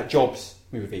watch that Jobs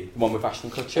movie, the one with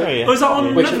Ashton Kutcher. Oh, yeah. Oh, is that on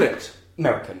Yeah. Which- Netflix?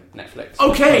 American Netflix.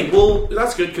 Okay, well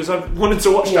that's good because I've wanted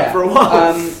to watch that Yeah. for a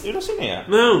while. You've not seen it yet?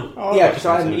 No. Oh, Yeah, I've because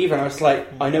I hadn't seen it. either. And I was like,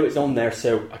 I know it's on there,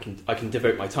 so I can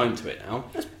devote my time to it now.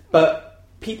 But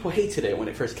people hated it when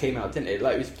it first came out, didn't it?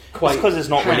 Like it was quite. It's because it's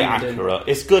not really panned and- accurate.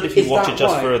 It's good if you Is watch that it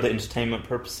just why? for the entertainment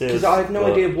purposes. Because I have no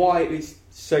but- idea why it was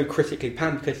so critically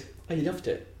panned. Because I loved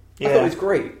it. I Yeah. thought it was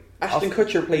great. Ashton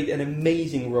Kutcher played an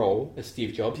amazing role as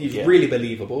Steve Jobs. He was Yeah. really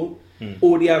believable. Hmm.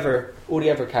 All the other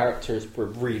characters were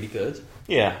really good.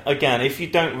 Yeah, again, if you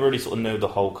don't really sort of know the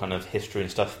whole kind of history and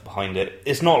stuff behind it,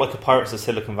 it's not like a Pirates of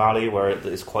Silicon Valley where it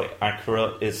is quite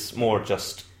accurate. It's more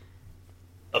just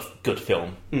a good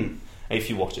film. If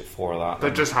you watch it for that.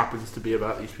 That just happens to be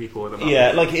about these people and about.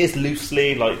 Yeah, like it is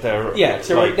loosely, like they're... Yeah,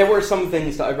 so like, there were some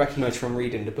things that I recognised from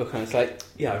reading the book, and it's like,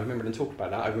 yeah, I remember them talking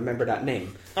about that. I remember that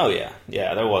name. oh yeah,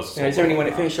 there was. And it's only when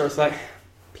it finished I was like,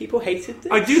 people hated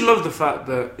this. I do love the fact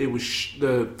that it was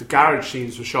the garage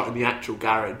scenes were shot in the actual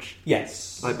garage.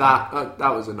 Yes. Like that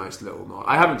was a nice little nod.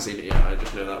 I haven't seen it yet. I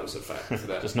just know that was a fact.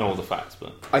 Just know all the facts,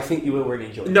 but... I think you will really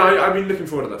enjoy it. No, I've been looking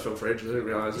forward to that film for ages. I didn't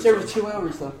realise It's over 2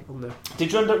 hours though. on there.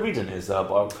 Did you end up reading his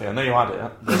biography? I know you had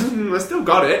it. I still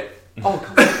got it. Oh,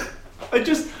 come on. I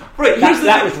just right. Here's the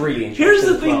that thing. was really interesting. Here's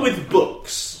the as thing well. with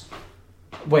books.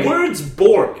 Wait, Words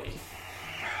bore me.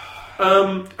 you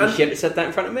And shouldn't have said that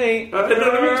in front of me.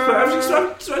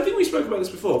 so I think we spoke about this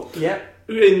before. Yeah.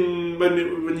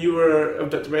 When you were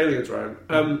abducted by aliens,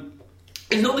 Ryan.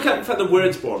 It's not the fact that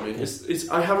words bore me. It's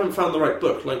I haven't found the right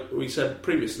book, like we said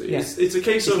previously. Yeah. It's a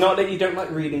case It's of not that you don't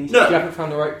like reading, it's No. just you haven't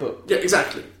found the right book. yeah,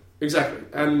 exactly.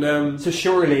 And So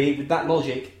surely, with that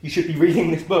logic, you should be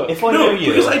reading this book. If I know no, you...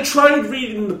 because I tried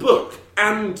reading the book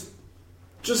and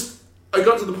just I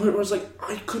got to the point where I was like,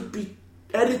 I could be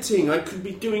editing, I could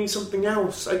be doing something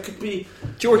else, I could be.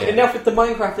 George, Yeah. enough with the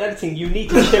Minecraft editing. You need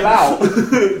to chill out.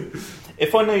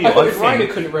 If I know you, I thought I it was Ryan who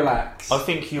think... couldn't relax. I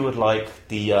think you would like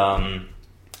the,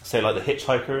 say, like the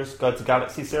Hitchhiker's Guide to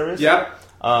Galaxy series. Yeah.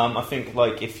 I think,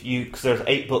 like, if you... Because there's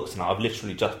 8 books now. I've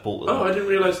literally just bought them. Oh, I didn't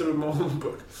realise there were more than one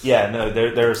book. Yeah, no,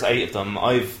 there's 8 of them.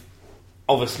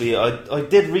 Obviously, I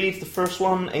did read the first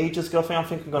one ages ago. I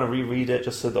think I'm going to reread it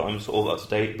just so that I'm sort of up to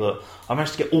date. But I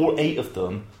managed to get all 8 of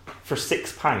them for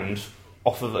 £6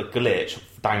 off of a glitch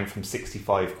down from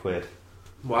 65 quid.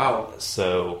 Wow.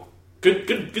 So...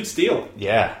 Good steal.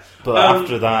 Yeah. But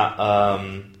after that...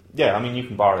 yeah, I mean, you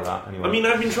can borrow that anyway. I mean,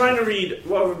 I've been trying to read.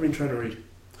 What have I been trying to read?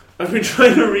 I've been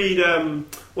trying to read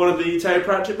one of the Terry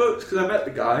Pratchett books because I met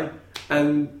the guy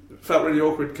and felt really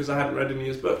awkward because I hadn't read any of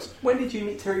his books. When did you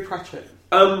meet Terry Pratchett?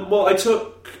 Well, I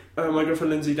took my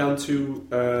girlfriend Lindsay down to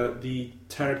the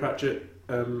Terry Pratchett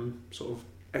sort of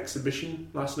exhibition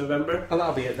last November, Oh,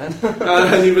 that'll be it then.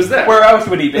 and he was there. Where else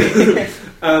would he be?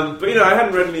 But I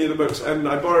hadn't read any of the books, and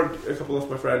I borrowed a couple off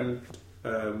my friend.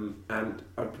 And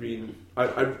I've been.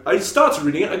 I started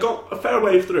reading it. I got a fair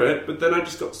way through it, but then I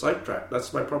just got sidetracked.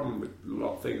 That's my problem with a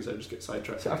lot of things. I just get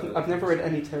sidetracked. So I've never read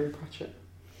any Terry Pratchett.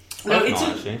 No, I've it's not,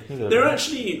 a- actually. Neither They're have I.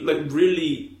 actually like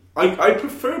really. I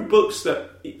prefer books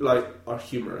that like are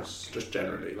humorous, just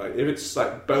generally. Like if it's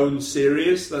like bone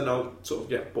serious, then I'll sort of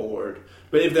get bored.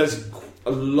 But if there's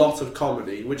a lot of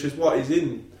comedy, which is what is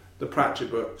in the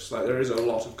Pratchett books, like there is a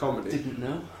lot of comedy. Didn't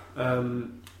know.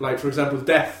 Like for example,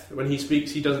 Death. When he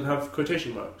speaks, he doesn't have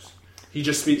quotation marks. He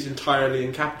just speaks entirely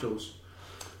in capitals.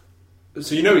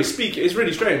 so he's speaking. It's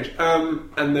really strange.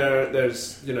 And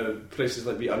there's places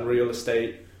like the Unreal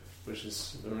Estate, which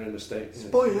is Unreal Estate.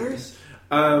 Spoilers.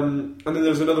 And then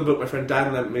there's another book my friend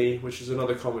Dan lent me, which is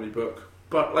another comedy book.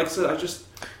 But like I said, I just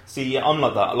see. Yeah, I'm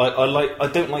like that. I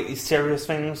don't like these serious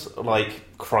things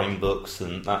like crime books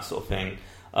and that sort of thing.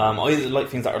 I either like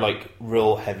things that are like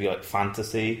real heavy, like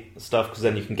fantasy stuff, because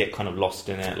then you can get kind of lost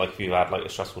in it. Like if you had like a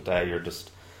stressful day, you're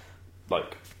just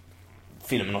like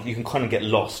feeling. You can kind of get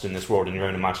lost in this world in your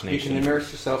own imagination. You can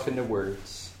immerse yourself in the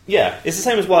words. Yeah, it's the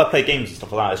same as why I play games and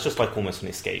stuff like that. It's just like almost an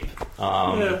escape.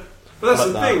 Yeah, but that's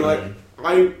the thing.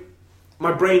 Like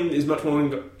my brain is much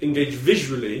more engaged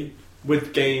visually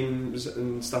with games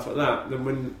and stuff like that than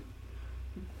when.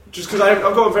 Just because I've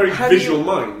got a very visual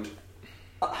mind.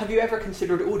 Have you ever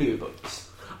considered audiobooks?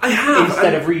 I have.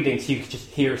 Instead of reading, so you could just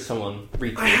hear someone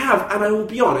read. I have, and I will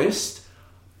be honest,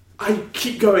 I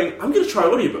keep going, I'm going to try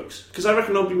audiobooks, because I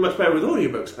reckon I'll be much better with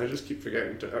audiobooks. I just keep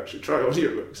forgetting to actually try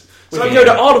audiobooks. So I go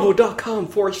to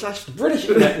audible.com/British.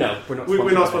 No, we're not.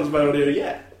 We're not sponsored by Audio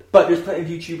yet. But there's plenty of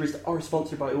YouTubers that are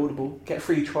sponsored by Audible. Get a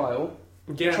free trial.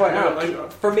 Yeah, try it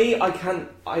out. For me, I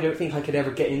don't think I could ever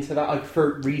get into that. I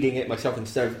prefer reading it myself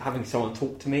instead of having someone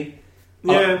talk to me.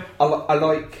 Yeah, I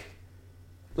like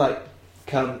how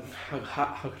can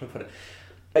I put it?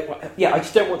 I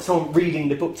just don't want someone reading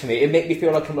the book to me. It makes me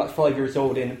feel like I'm like 5 years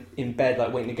old in bed,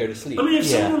 like waiting to go to sleep. I mean, if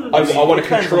someone, I want to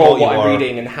control what I'm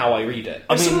reading and how I read it.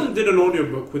 If someone did an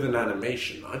audiobook with an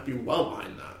animation, I'd be well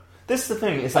behind that. This is the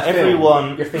thing, is that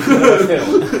everyone... You're thinking of a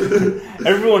film.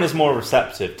 Everyone is more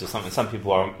receptive to something. Some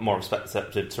people are more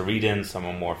receptive to reading, some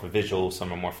are more for visual,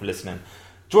 some are more for listening.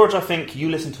 George, I think you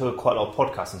listen to quite a lot of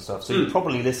podcasts and stuff, so you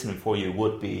probably listening for you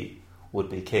would be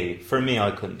key. For me,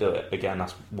 I couldn't do it. Again,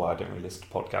 that's why I don't really listen to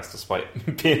podcasts, despite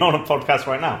being on a podcast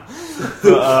right now.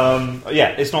 But,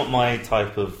 it's not my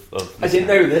type of I didn't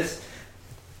know this.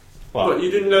 What, you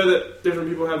didn't know that different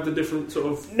people have the different sort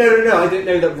of... No, I didn't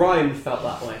know that Ryan felt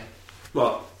that way.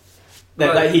 What?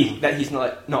 That he's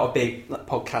not a big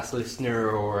podcast listener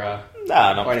or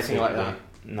anything like that.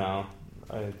 No.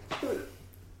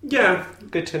 Yeah.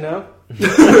 Good to know.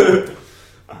 Good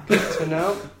to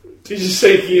know. He's just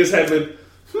shaking his head with,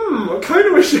 I kind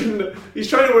of wish he's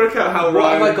trying to work out how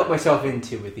What have I got myself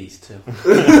into with these two?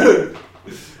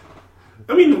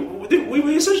 I mean,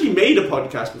 we essentially made a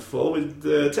podcast before with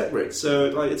Tech Brits, so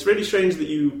like it's really strange that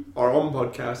you are on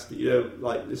podcasts that you don't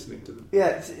like listening to them. Yeah,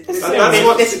 that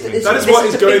is what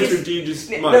is going through DJ's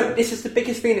mind. No, this is the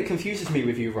biggest thing that confuses me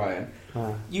with you, Ryan.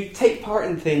 You take part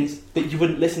in things that you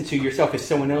wouldn't listen to yourself if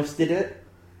someone else did it.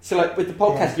 So, like with the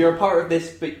podcast, you're a part of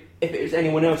this, but if it was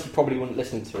anyone else, you probably wouldn't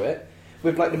listen to it.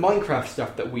 With like the Minecraft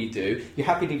stuff that we do, you're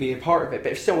happy to be a part of it,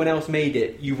 but if someone else made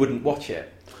it, you wouldn't watch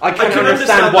it. I can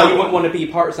understand why you wouldn't want to be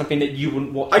part of something that you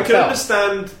wouldn't watch yourself. I can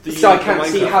understand So I can't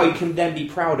see how you can then be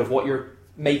proud of what you're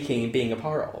making and being a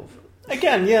part of.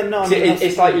 Again, yeah, no.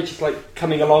 It's like you're just like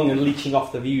coming along and leeching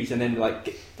off the views, and then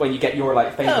like when you get your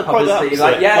like famous publicity, you're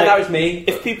like, that was me.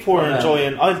 If people are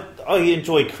enjoying, I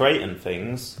enjoy creating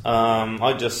things.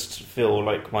 I just feel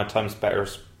like my time's better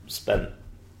spent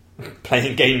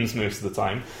playing games most of the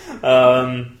time,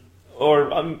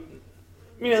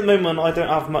 at the moment I don't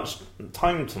have much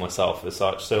time to myself as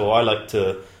such, so I like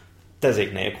to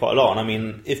designate it quite a lot. And I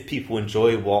mean, if people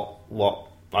enjoy what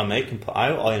I make and put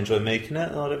out, I enjoy making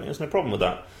it, and I don't think there's no problem with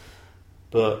that.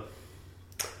 But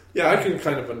yeah, I can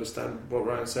kind of understand what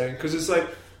Ryan's saying, because it's like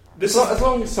as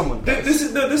long as someone this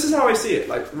is how I see it.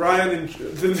 Like Ryan,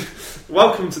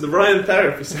 welcome to the Ryan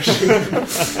therapy session.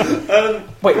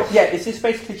 Is this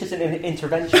basically just an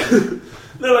intervention?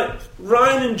 No, like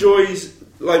Ryan enjoys,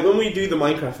 like when we do the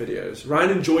Minecraft videos,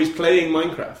 Ryan enjoys playing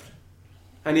Minecraft,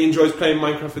 and he enjoys playing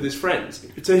Minecraft with his friends.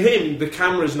 To him, the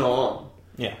camera's not on.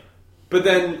 Yeah. But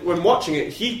then when watching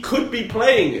it, he could be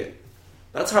playing it.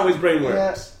 That's how his brain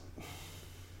works.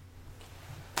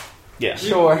 Yeah.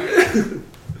 Sure.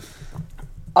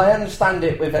 I understand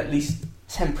it with at least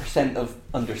 10% of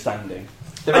understanding.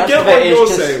 The rest I get of what it you're is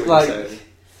just saying. like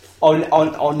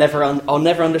I'll never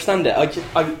understand it.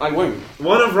 I won't.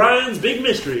 One of Ryan's big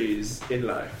mysteries in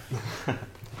life.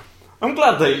 I'm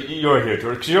glad that you're here,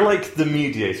 George, because you're like the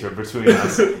mediator between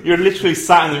us. You're literally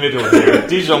sat in the middle here,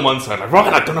 DJ on one side, like,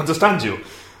 Ryan, I don't understand you.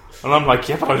 And I'm like,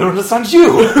 yeah, but I don't understand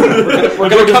you. We're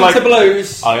going to come to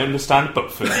blows. I understand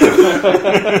both of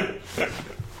you.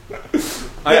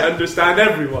 I understand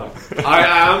everyone. I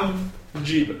am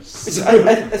Jeebus.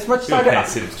 As much as I don't...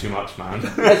 It's too much, man.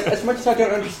 as much as I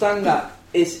don't understand that,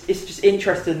 it's just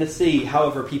interesting to see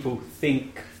however people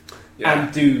think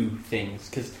and do things,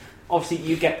 because obviously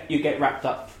you get wrapped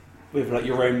up with like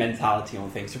your own mentality on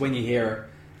things. So when you hear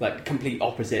like complete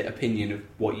opposite opinion of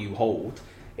what you hold,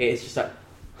 it's just like,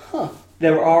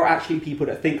 there are actually people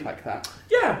that think like that.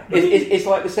 Yeah, It's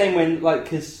like the same when, like,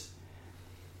 because,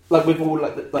 like, with all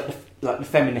the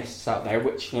feminists out there,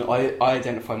 which, you know, I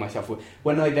identify myself with.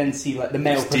 When I then see, like, the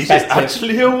male perspective,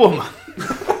 actually a woman.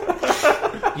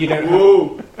 you don't.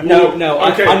 Whoa. No.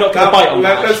 Okay, I'm not going to bite on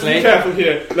that. Let's be careful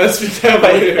here.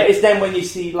 But it's then when you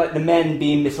see, like, the men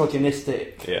being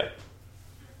misogynistic. Yeah.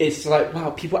 It's like,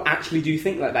 wow, people actually do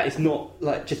think like that. It's not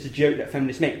like just a joke that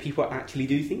feminists make. People actually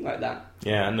do think like that.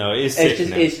 Yeah, no, it is.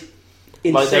 It's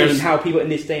insane how people in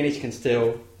this day and age can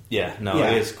still. Yeah,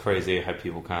 it is crazy how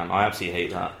people can. I absolutely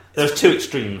hate that. There's two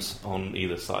extremes on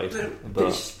either side. But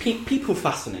it's just, people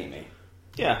fascinate me.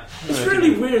 Yeah, it's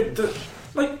really weird that,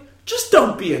 like, just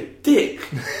don't be a dick.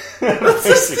 That's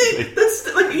just it.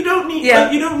 That's like, you don't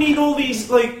need all these,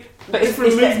 like. But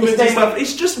different movements and stuff.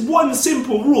 It's just one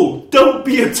simple rule: don't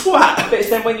be a twat. But it's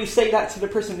then when you say that to the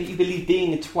person that you believe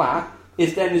being a twat,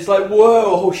 it's like,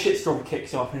 whoa, a whole shitstorm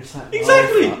kicks off, and it's like,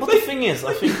 exactly. But the thing is,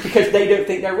 I think because they don't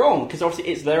think they're wrong, because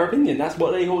obviously it's their opinion. That's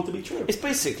what they hold to be true. It's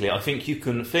basically, I think you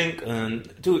can think and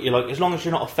do what you like as long as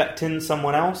you're not affecting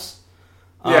someone else.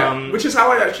 Yeah, which is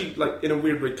how I actually, like, in a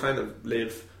weird way, kind of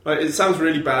live. Like, it sounds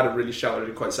really bad and really shallow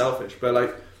and quite selfish, but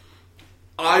like,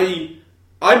 I'm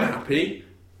happy.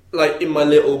 Like, in my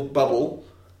little bubble,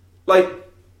 like,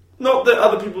 not that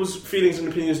other people's feelings and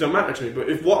opinions don't matter to me, but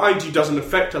if what I do doesn't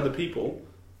affect other people,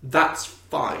 that's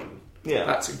fine. Yeah.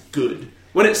 That's good.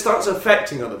 When it starts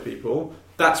affecting other people,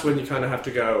 that's when you kind of have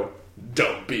to go,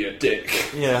 don't be a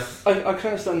dick. Yeah. I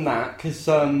can understand that, because,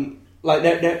 like,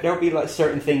 there'll be, like,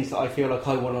 certain things that I feel like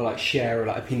I want to, like, share, or,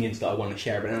 like, opinions that I want to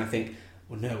share, but then I think,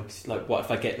 well, no, 'cause, like, what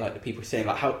if I get, like, the people saying,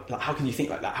 like, how can you think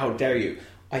like that? How dare you?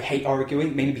 I hate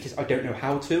arguing, mainly because I don't know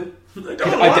how to. I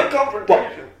don't like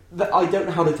confrontation. I don't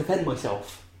know how to defend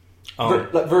myself, Oh.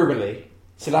 verbally.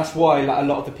 So that's why, like, a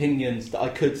lot of opinions that I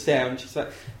could say, I'm just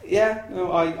like, yeah,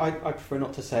 no, I prefer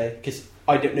not to say, because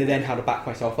I don't know then how to back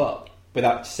myself up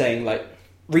without saying, like,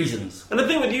 reasons. And the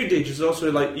thing with you, Deej, is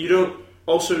also, like, you don't.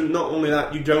 Also, not only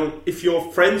that, you don't. If you're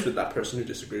friends with that person who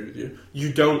disagrees with you,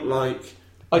 you don't like.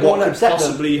 I don't what want to could upset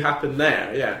possibly happen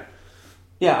there. Yeah.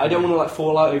 Yeah, I don't want to, like,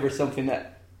 fall out over something that,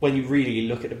 when you really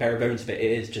look at the bare bones of it,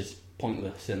 it is just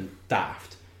pointless and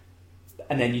daft.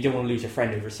 And then you don't want to lose a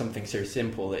friend over something so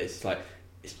simple that it's like,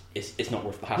 it's not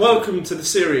worth the hassle. Welcome to the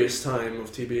serious time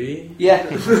of TBE. Yeah.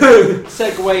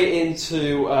 Segue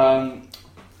into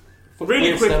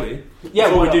really quickly. Yeah,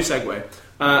 before we do segue,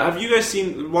 have you guys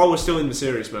seen? While we're still in the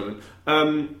serious moment,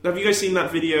 have you guys seen that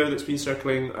video that's been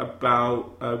circling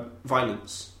about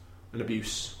violence and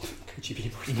abuse? Could you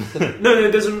be more specific? No,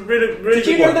 there's a really. Did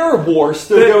you know there are wars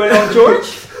still going on,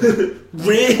 George?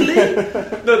 Really?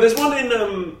 No, there's one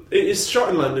in. It's shot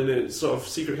in London. It's sort of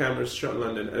secret cameras shot in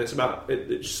London, and it's about.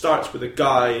 It starts with a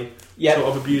guy sort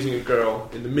of abusing a girl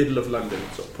in the middle of London,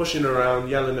 sort of pushing her around,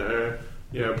 yelling at her,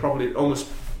 you know, probably almost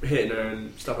hitting her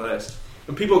and stuff like this.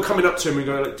 And people are coming up to him and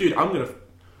going like, "Dude, I'm gonna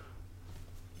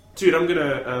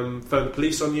phone the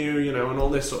police on you," you know, and all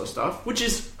this sort of stuff, which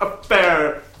is a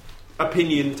fair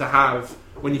opinion to have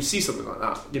when you see something like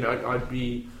that. You know, I'd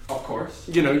be, of course,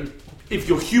 you know, if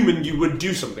you're human, you would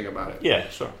do something about it. Yeah,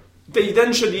 sure. They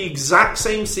then show the exact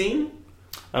same scene,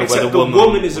 except the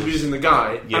woman is abusing the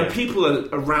guy, yeah. and people are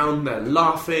around there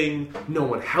laughing. No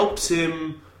one helps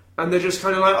him, and they're just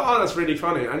kind of like, "Oh, that's really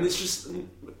funny," and it's just.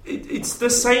 It's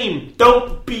the same.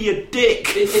 Don't be a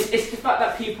dick. It's the fact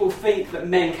that people think that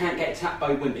men can't get attacked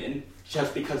by women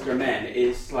just because they're men.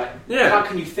 Is like, how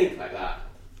can you think like that?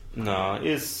 No,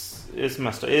 it's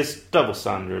messed up. It's double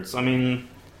standards. I mean,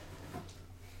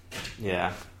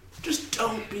 yeah. Just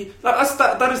don't be. That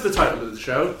is the title of the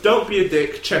show. Don't be a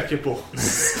dick. Check your balls.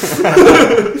 I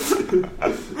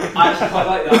actually quite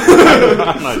like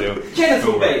that. I do.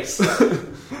 Genital based.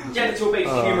 Genital based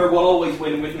humour will always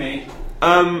win with me.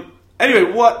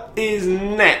 Anyway, what is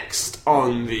next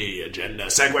on the agenda?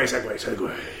 Segue.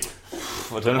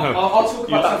 I don't know. I'll talk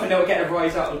about something that will get a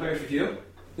rise out of both of you.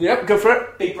 Yep, go for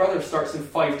it. Big Brother starts in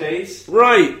 5 days.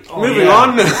 Right, moving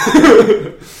on.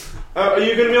 Are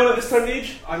you going to be on it this time,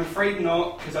 Deej? I'm afraid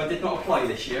not, because I did not apply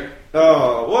this year.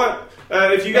 Oh, what?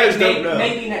 If you guys don't know...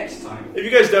 Maybe next time. If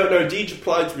you guys don't know, Deej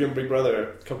applied to be on Big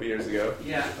Brother a couple of years ago.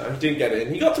 Yeah. He didn't get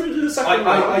in. He got through to the second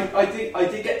round. I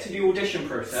did get to the audition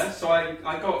process, so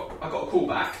I got a call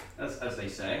back, as they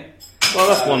say. Well,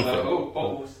 that's one thing. Oh,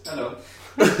 bottles. Hello.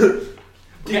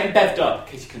 Getting bevved up,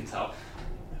 in case you couldn't tell.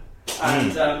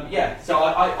 And so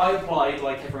I applied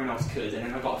like everyone else could, and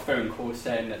then I got a phone call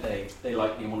saying that they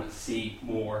likely wanted to see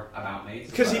more about me.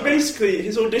 Because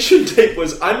his audition tape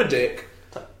was, I'm a dick.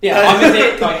 Yeah, I'm a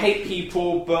dick, I hate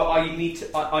people, but I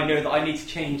know that I need to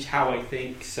change how I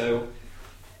think, so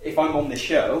if I'm on this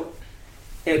show,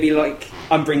 it'd be like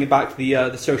I'm bringing back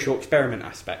the social experiment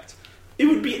aspect. It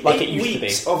would be Like 8 it used to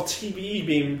weeks be. of TBE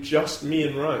being just me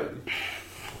and Ryan.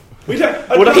 We'd have,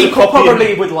 People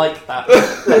probably would like that.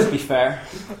 Let's be fair.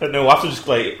 No, we'll have to just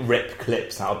like rip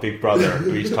clips out of Big Brother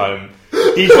each time.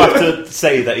 He'd have to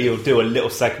say that he'll do a little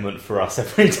segment for us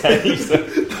every day. So.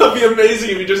 That'd be amazing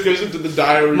if he just goes into the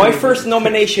diary. My first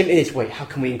nomination is how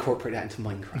can we incorporate that into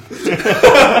Minecraft?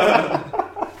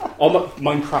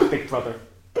 Minecraft Big Brother.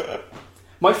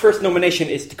 My first nomination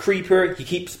is the Creeper. He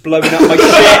keeps blowing up my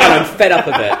shit, and I'm fed up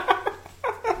of it.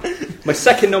 My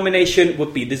second nomination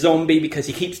would be the Zombie because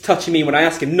he keeps touching me when I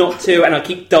ask him not to, and I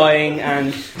keep dying,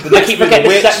 and I keep forgetting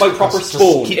to set my proper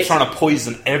spawn. Keep trying to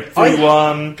poison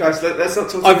everyone. Guys, let's not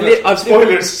talk I've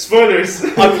spoilers.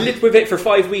 I've lived with it for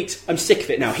 5 weeks. I'm sick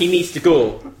of it now. He needs to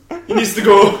go. He needs to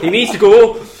go. He needs to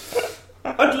go.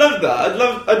 I'd love that.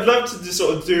 I'd love to just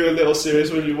sort of do a little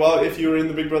series with you if you were in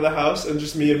the Big Brother house and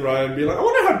just me and Ryan be like, I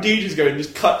wonder how DJ's going.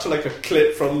 Just cut to like a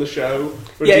clip from the show.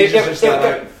 Where DJ's just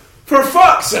like, for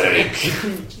fuck's sake,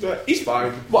 he's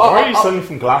fine. Well, why are you suddenly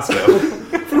from Glasgow?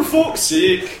 For fuck's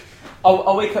sake.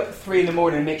 I'll wake up at 3 a.m.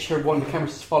 and make sure one of the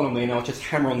cameras is following me, and I'll just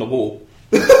hammer on the wall.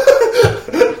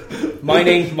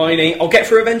 Mining. I'll get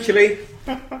through eventually.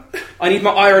 I need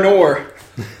my iron ore.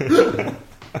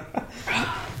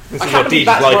 This is what Deej's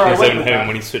like in his own home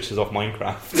when he switches off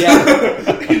Minecraft.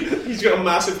 Yeah. He's got a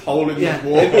massive hole in his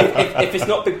wall. If it's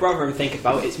not Big Brother I'm thinking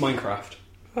about, it's Minecraft.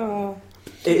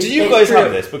 Do you guys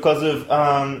have this? Because of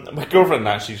my girlfriend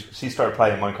actually, she started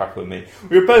playing Minecraft with me.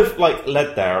 We were both like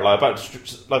led there, like about to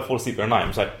like fall asleep at night. I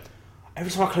was like, every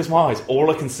time I close my eyes,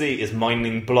 all I can see is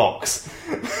mining blocks.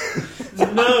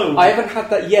 No, I haven't had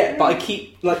that yet, but I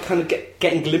keep like kind of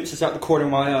getting glimpses out the corner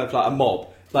of my eye of like a mob.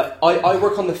 Like I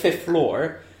work on the 5th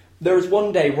floor. There was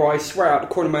one day where I swear out the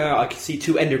corner of my eye I could see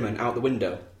 2 Endermen out the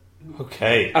window.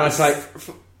 Okay, and it's like,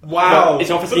 wow, well, it's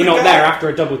obviously not there after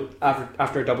a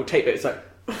double tape. It's like,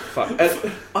 fuck.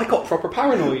 I got proper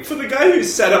paranoid. For the guy who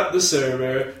set up the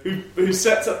server, who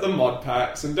sets up the mod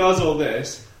packs and does all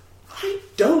this, I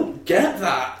don't get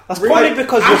that. That's probably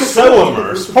because you're so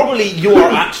immersed. Probably you're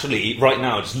actually right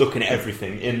now just looking at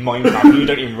everything in Minecraft and you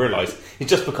don't even realise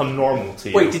it's just become normal to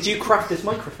you. Wait, did you craft this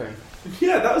microphone?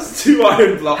 Yeah, that was 2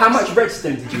 iron blocks. How much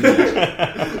redstone did you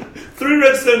need? 3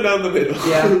 redstone down the middle.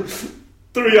 Yeah.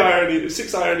 3 iron,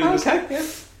 6 iron. Okay, yeah.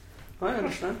 I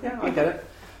understand. Yeah, I get it.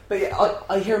 But yeah,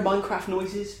 I hear Minecraft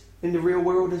noises in the real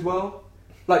world as well.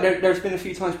 Like there's been a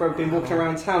few times where I've been walking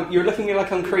around town. You're looking at me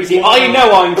like I'm crazy. Wow. I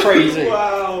know I'm crazy.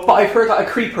 Wow. But I've heard like a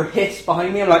creeper hiss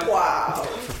behind me. I'm like, wow.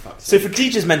 So for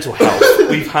Deej's mental health,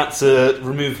 we've had to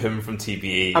remove him from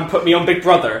TBE and put me on Big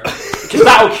Brother because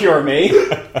that'll cure me.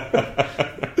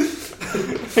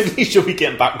 At least you'll be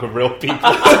getting back with real people,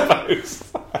 I suppose.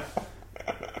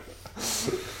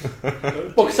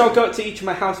 Well, because I'll go up to each of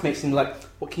my housemates and like,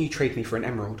 what can you trade me for an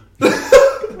emerald?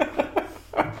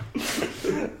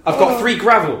 I've got 3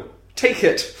 gravel. Take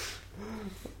it.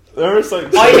 There is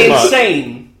like I'm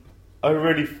insane. I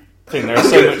really think there's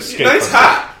so much scope. Nice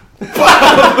hat.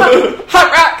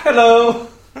 Hat rack. Hello.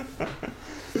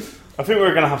 I think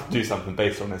we're going to have to do something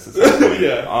based on this at some point.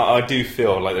 Yeah. I do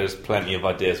feel like there's plenty of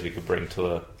ideas we could bring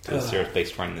to a series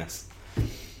based around this.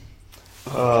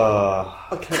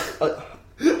 Okay.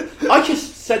 I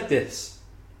just said this.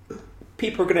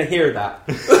 People are going to hear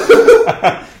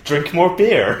that. Drink more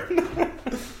beer.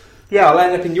 Yeah, I'll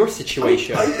end up in your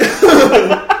situation.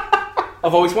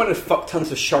 I've always wanted to fuck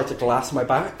tons of shards of glass on my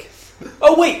back.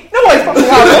 Oh wait, no, I fucking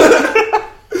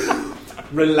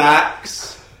haven't.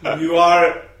 Relax. You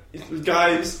are,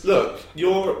 guys. Look,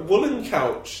 your woolen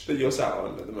couch that you're sat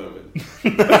on at the moment.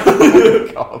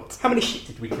 Oh, God. How many sheep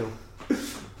did we kill?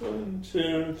 1,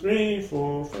 2, 3,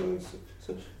 4, 5,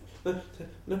 6, 7.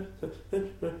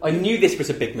 I knew this was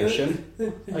a big mission.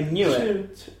 I knew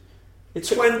it. It's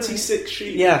 26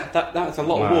 sheep. Yeah, that's a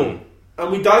lot of wool.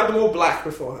 And we dyed them all black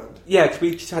beforehand. Yeah, because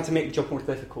we just had to make the job more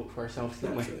difficult for ourselves,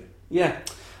 didn't we? Yeah.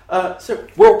 So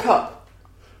World Cup.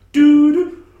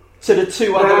 Doo-doo. So the two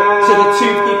people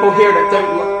here that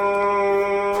don't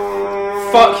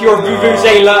fuck your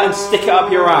vuvuzela and stick it up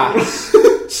your ass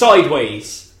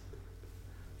sideways.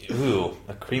 Ooh,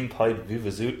 a cream pie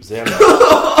vuvuzela.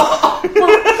 Who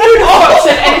the fuck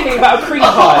said anything about a cream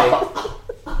pie?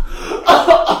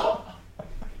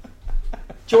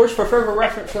 George, for further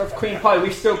reference of cream pie,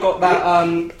 we've still got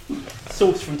that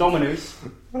sauce from Domino's.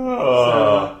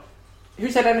 So,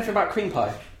 who said anything about cream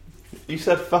pie? You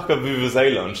said fuck a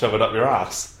vuvuzela and shove it up your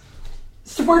ass.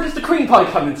 So where does the cream pie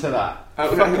come into that?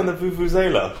 Fucking the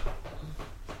vuvuzela.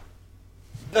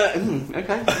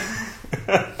 Okay.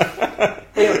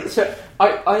 Anyway, so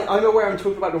I'm aware I'm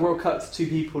talking about the World Cup to two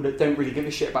people that don't really give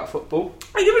a shit about football.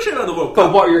 I give a shit about the World But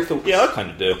Cup. what are your thoughts? Yeah, I kind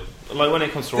of do. Like when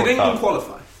it comes to Did World England Cup.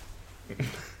 qualify?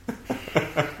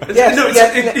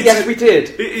 Yes, we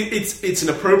did. It's an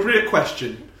appropriate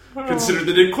question, considering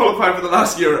they didn't qualify for the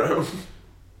last Euro.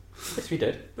 Yes, we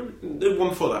did. They won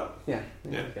before that. Yeah.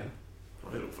 Yeah.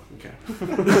 I don't fucking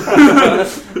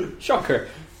care. Shocker.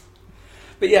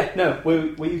 But yeah, no.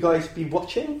 Will you guys be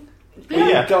watching? Will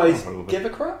Yeah, you guys probably. give a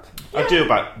crap? I do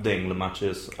about the England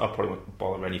matches. I probably won't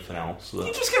bother anything else. You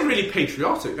just get really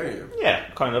patriotic, don't you? Yeah,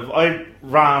 kind of. I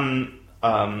ran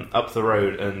up the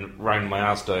road and rang my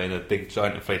Asda in a big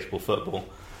giant inflatable football,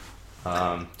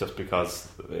 just because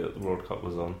the World Cup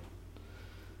was on.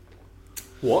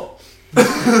 What?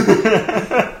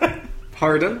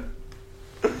 Pardon?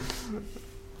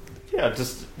 Yeah,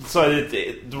 just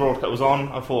decided the World Cup was on.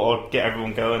 I thought I'd get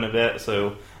everyone going a bit,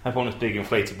 so I had one of this big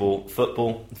inflatable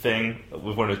football thing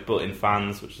with one of those built-in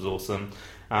fans, which was awesome,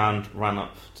 and ran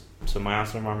up to my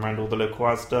Asda and ran around all the local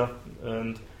Asda,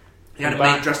 and He had a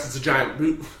mate dressed as a giant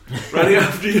boot running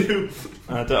after you.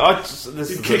 this is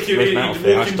He'd the kick you most in, metal he'd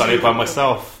thing. I walk just done into it by you.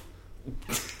 myself.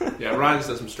 Yeah, Ryan's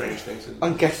done some strange things.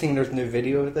 I'm guessing there's no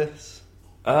video of this.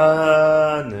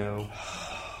 No.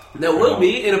 There will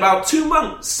be in about 2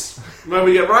 months when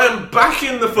we get Ryan back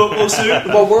in the football suit.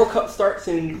 Well, World Cup starts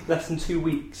in less than 2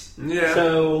 weeks. Yeah.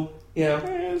 So,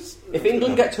 if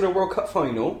England get to the World Cup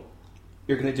final,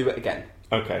 you're going to do it again.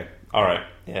 Okay. All right.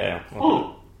 Yeah.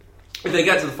 Well, If they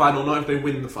get to the final, not if they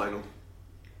win the final.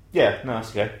 yeah. No,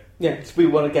 that's okay. Yeah, because we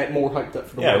want to get more hyped up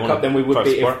for the Yeah, World Cup than we would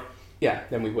first be if... sport. Yeah,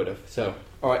 than we would have. So,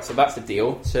 alright, so that's the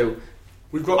deal. So,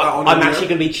 We've got that on. I'm audio. actually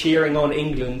going to be cheering on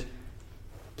England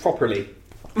properly.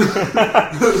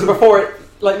 So before it,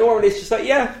 like normally it's just like,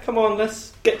 yeah, come on,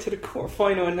 let's get to the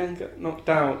quarter-final and then get knocked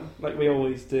out, like we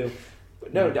always do.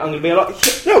 But no, I'm going to be like,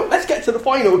 no, let's get to the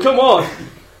final, come on!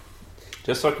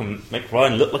 Just so I can make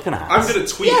Ryan look like an ass. I'm going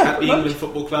to tweet Yeah, at the pretty England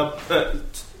Football Club,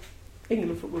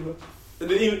 England football club.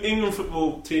 the England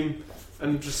football team,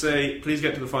 and just say, please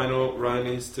get to the final. Ryan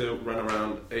needs to run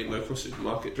around a local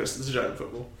supermarket dressed as a giant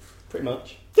football. Pretty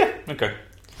much. Yeah. Okay.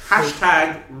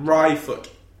 Hashtag Ryfoot.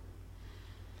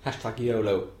 Hashtag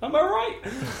YOLO. Am I right?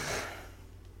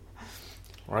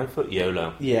 Right foot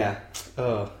YOLO. Yeah.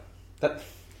 That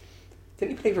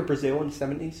didn't he play for Brazil in the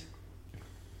 70s?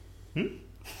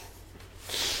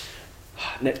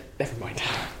 Never mind.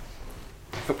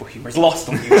 Football humour's lost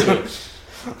on YouTube.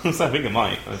 I think it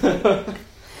might.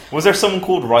 Was there someone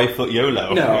called Ryfoot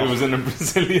YOLO? No. It was in a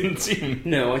Brazilian team.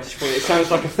 No, I just thought it sounds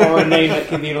like a foreign name that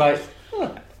can be like,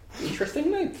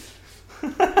 interesting name.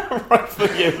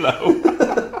 Ryfoot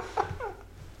YOLO.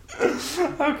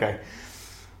 Okay.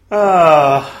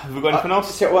 Have we got anything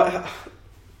else? So what?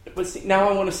 But see, now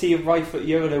I want to see if Ryfoot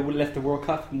YOLO would left the World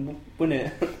Cup and win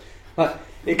it. Like,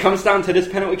 it comes down to this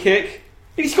penalty kick.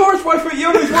 He scores Ryfoot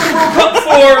YOLO's won the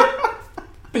World Cup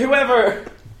for whoever.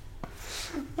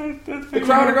 The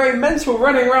crowd are going mental,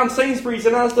 running around Sainsbury's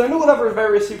and Asda and all other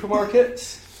various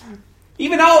supermarkets.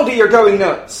 Even Aldi are going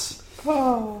nuts.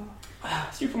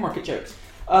 Supermarket jokes.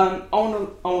 I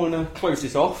want to close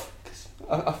this off because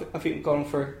I think we've gone on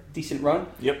for a decent run.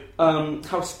 Yep.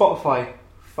 How Spotify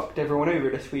fucked everyone over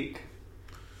this week.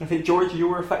 I think George, you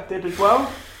were affected as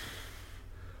well.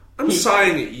 I'm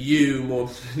sighing at you more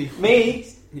than anyone. Me?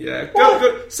 Yeah,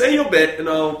 go. Say your bit, and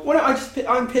I'll. Well,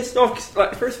 I'm pissed off because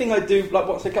like the first thing I do, like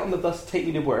once I get on the bus to take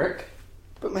me to work,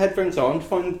 put my headphones on,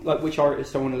 find like which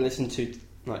artist I want to listen to,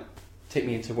 like take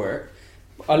me into work.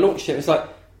 I launched it. It's like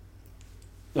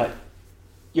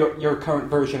your current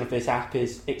version of this app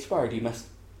is expired. You must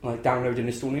like download and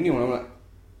install a new one. I'm like,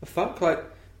 the fuck, like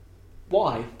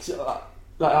why? 'Cause,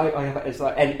 like I have it's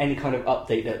like any kind of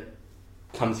update that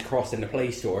comes across in the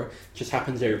Play Store just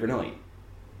happens overnight.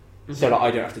 So like,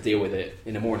 I don't have to deal with it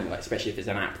in the morning, like especially if it's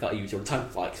an app that I use all the time,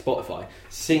 like Spotify.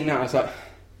 Seeing that, I was like,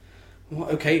 well,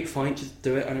 okay, fine, just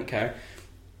do it, I don't care.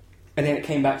 And then it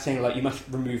came back saying like you must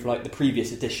remove like the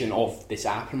previous edition of this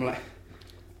app. And I'm like,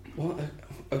 what?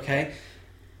 Okay,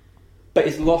 but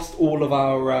it's lost all of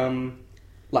our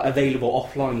like available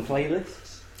offline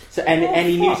playlists. So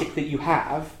any music that you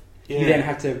have, you then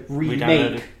have to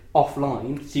remake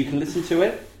offline so you can listen to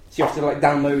it. So you have to like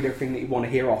download everything that you want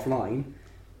to hear offline.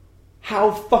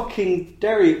 How fucking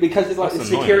dare you? Because it's like That's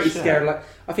the security annoying, scare. Like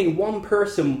I think one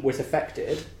person was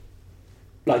affected,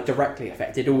 like directly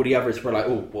affected. All the others were like,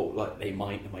 oh, well, like they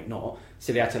might not.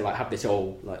 So they had to like have this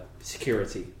whole like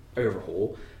security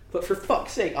overhaul. But for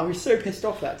fuck's sake, I was so pissed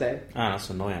off that day.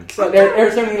 That's annoying. Like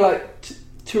there's only like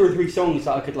 2 or 3 songs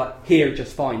that I could like hear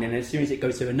just fine, and as soon as it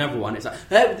goes to another one, it's like,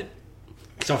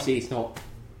 because obviously it's not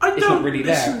it's not really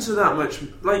listen there. to that much.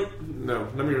 No,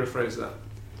 let me rephrase that.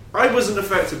 I wasn't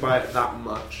affected by it that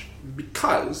much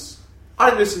because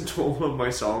I listened to all of my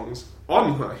songs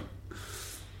online.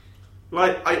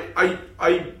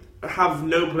 I have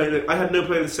no playlist. I had no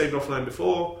playlist saved offline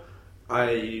before.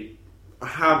 The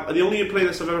only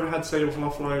playlist I've ever had saved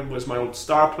offline was my old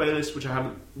Star playlist, which I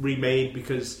haven't remade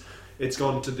because it's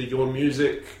gone to the Your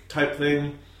Music type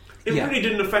thing. It really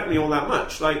didn't affect me all that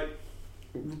much.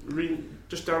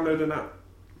 Just download an app.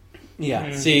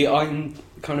 Yeah. See, I'm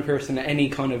the kind of person that any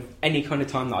kind of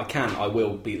time that I can, I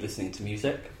will be listening to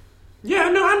music. Yeah,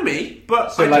 no, and me.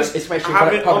 But so, I just especially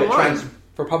have it online.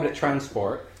 For public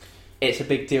transport, it's a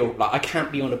big deal. Like, I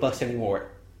can't be on a bus anymore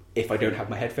if I don't have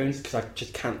my headphones because I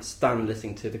just can't stand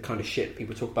listening to the kind of shit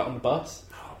people talk about on the bus.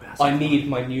 I need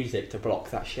my music to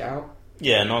block that shit out.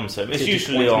 Yeah, nonsense. It's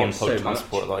usually on public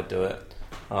transport that I do it.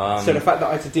 So the fact that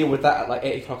I had to deal with that at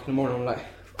 8 o'clock in the morning, I'm like,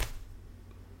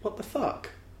 what the fuck?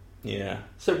 Yeah.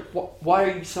 So why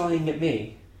are you sighing at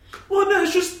me? Well, no,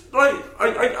 it's just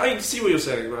I see what you're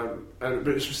saying, man. But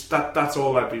it's just that's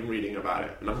all I've been reading about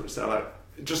it, and I'm just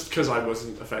just because I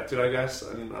wasn't affected, I guess,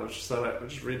 and I was just I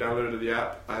just re-downloaded the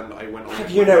app and I went on. Have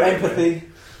you no empathy?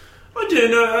 I do,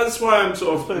 no, that's why I'm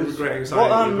sort of regretting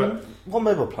signing. What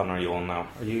mobile plan are you on now?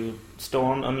 Are you still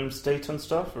on unlimited data and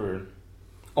stuff, or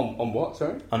on what?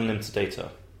 Sorry, unlimited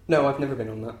data. No, I've never been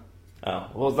on that. Oh,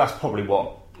 well, that's probably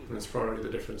what. That's probably the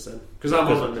difference then, because I'm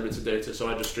on unlimited data, so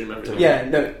I just stream everything. Yeah,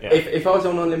 no. Yeah. If I was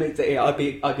on unlimited data, I'd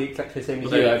be exactly the same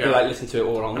as you. I'd be like, listen to it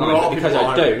all online. But because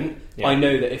I don't, I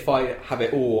know that if I have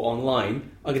it all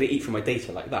online, I'm going to eat from my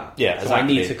data like that. Yeah, so exactly.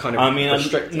 I need to kind of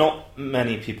restrict. Not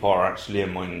many people are actually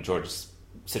in mine and George's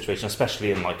situation,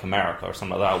 especially in like America or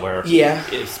something like that, where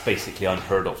it's basically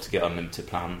unheard of to get unlimited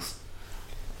plans.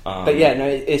 But yeah, no,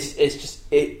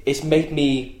 it's made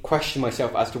me question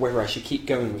myself as to whether I should keep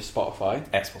going with Spotify.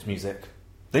 Xbox Music.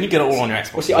 Then you get it all on your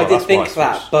Xbox. Well, see, I did think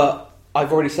that, but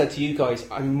I've already said to you guys,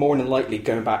 I'm more than likely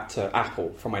going back to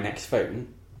Apple for my next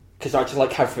phone because I just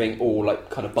like having all like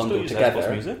kind of bundled together.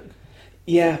 Xbox Music?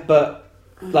 Yeah, but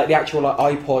like the actual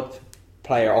iPod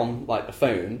player on like the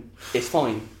phone is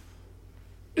fine.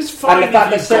 It's fine if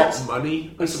you've got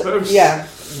money, I suppose. Yeah.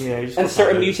 And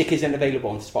certain music isn't available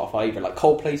on Spotify either. Like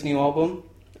Coldplay's new album,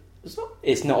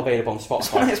 it's not available on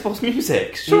Spotify. It's on Xbox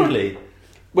Music, surely.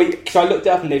 Wait, because I looked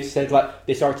up and they've said like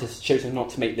this artist chosen not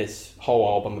to make this whole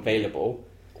album available.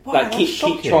 Wow, like keep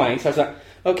trying. So I was like,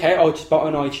 okay, I'll just buy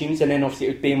it on iTunes, and then obviously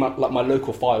it would be in my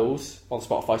local files on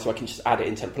Spotify, so I can just add it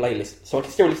into the playlist. So I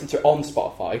can still listen to it on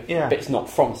Spotify, but it's not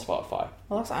from Spotify.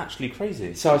 Well, that's actually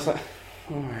crazy. So I was like,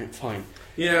 all right, fine.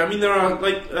 Yeah, I mean there are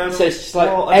like so it's just like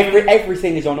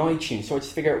everything is on iTunes. So I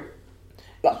just figure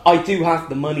I do have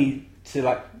the money to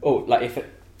like if a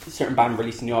certain band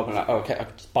released a new album, okay, I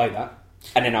could just buy that,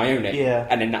 and then I own it,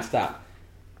 and then that's that.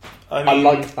 I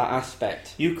like that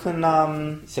aspect. You can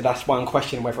so that's why I'm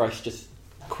questioning whether I should just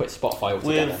quit Spotify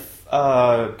altogether.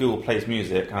 With Google Plays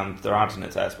Music, and they're adding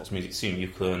it to Xbox Music soon, you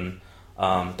can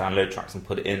download tracks and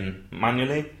put it in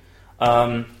manually,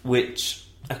 which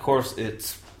of course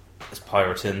it's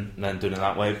pirating and then doing it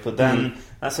that way. But then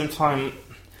at the same time,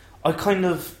 I kind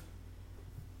of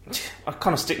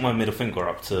stick my middle finger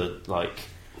up to like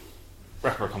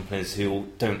record companies who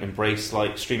don't embrace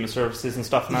like streaming services and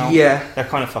stuff now. Yeah, they're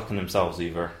kind of fucking themselves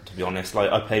either, to be honest. Like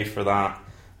I pay for that.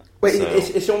 Wait, so.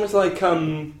 It's almost like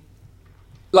I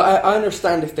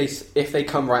understand if they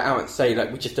come right out and say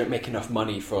like we just don't make enough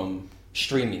money from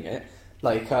streaming it.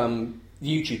 Like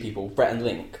YouTube people, Brett and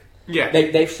Link. Yeah,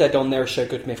 they've said on their show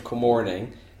Good Mythical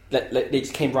Morning that they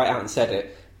just came right out and said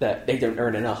it that they don't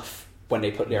earn enough when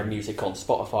they put their music on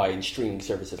Spotify and streaming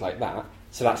services like that.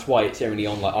 So that's why it's only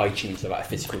on like iTunes or like a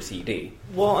physical CD.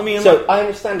 Well, I mean, so I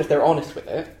understand if they're honest with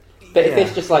it, but if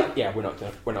it's just like, we're not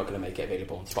going to make it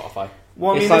available on Spotify.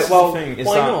 Well, I mean, it's like, the thing is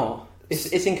why not?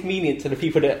 It's inconvenient to the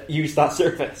people that use that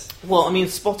service. Well, I mean,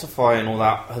 Spotify and all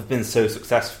that have been so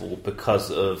successful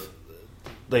because of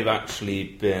they've actually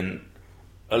been.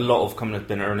 A lot of companies have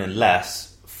been earning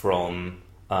less from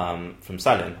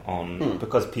selling on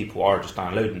because people are just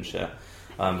downloading shit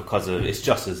because it's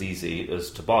just as easy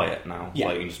as to buy it now. Yeah.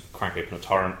 Like you just crank open a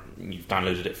torrent, and you've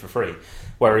downloaded it for free.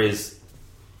 Whereas,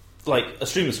 like a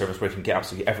streaming service where you can get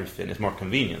absolutely everything is more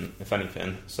convenient, if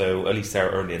anything. So at least they're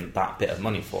earning that bit of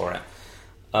money for it.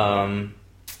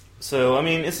 So I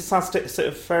mean, it's a sad state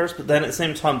of affairs, but then at the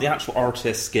same time, the actual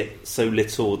artists get so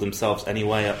little themselves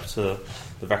anyway, up to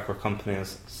the record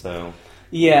companies. So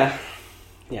yeah.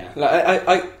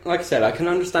 Like I said, I can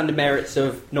understand the merits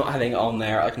of not having it on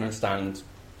there. I can understand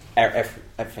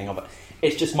everything of it.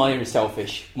 It's just my own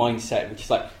selfish mindset, which is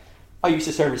like, I use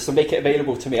the service, so make it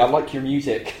available to me. I like your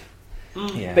music.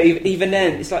 Yeah. But even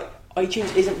then, it's like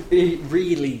iTunes isn't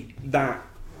really that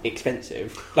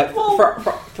expensive. Like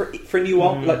for new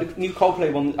like the new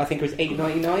Coldplay one, I think it was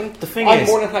 $8.99. The thing I'm is,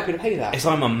 more than happy to pay that. is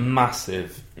I'm a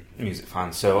massive music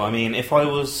fan, so I mean, if I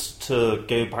was to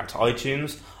go back to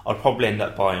iTunes, I'd probably end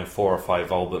up buying 4 or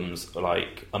 5 albums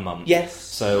like a month. Yes.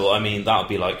 So I mean, that would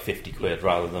be like £50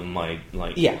 rather than my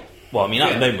like. Yeah. Well, I mean,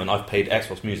 at the moment, I've paid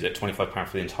Xbox Music £25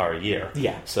 for the entire year.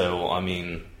 Yeah. So I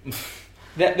mean,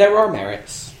 there are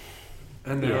merits,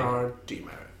 and there are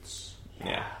demerits.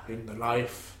 Yeah. In the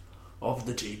life of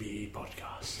the TBE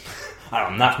Podcast.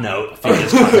 And on that note, I think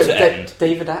it's time to end.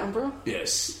 David Attenborough.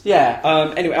 Yes.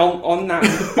 Yeah. Anyway, on that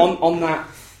on that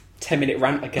 10-minute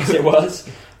rant, I guess it was.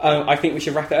 I think we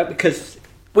should wrap it up because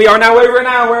we are now over an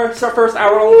hour. It's our first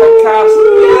hour-long podcast.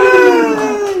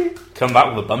 Yay! Come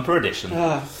back with a bumper edition.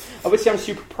 Obviously, I'm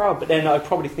super proud, but then I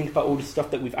probably think about all the stuff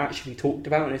that we've actually talked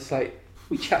about, and it's like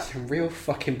we chat some real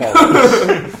fucking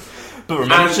bollocks. But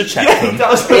remember to check them.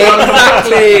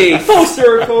 Exactly. Full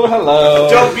circle. Hello.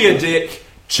 Don't be a dick.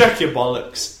 Check your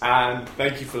bollocks, and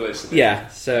thank you for listening. Yeah.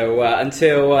 So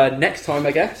until next time,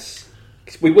 I guess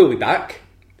we will be back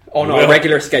on We our will.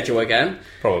 regular schedule again.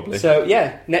 Probably. So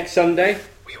yeah, next Sunday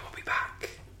we will be back.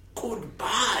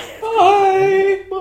 Goodbye. Bye.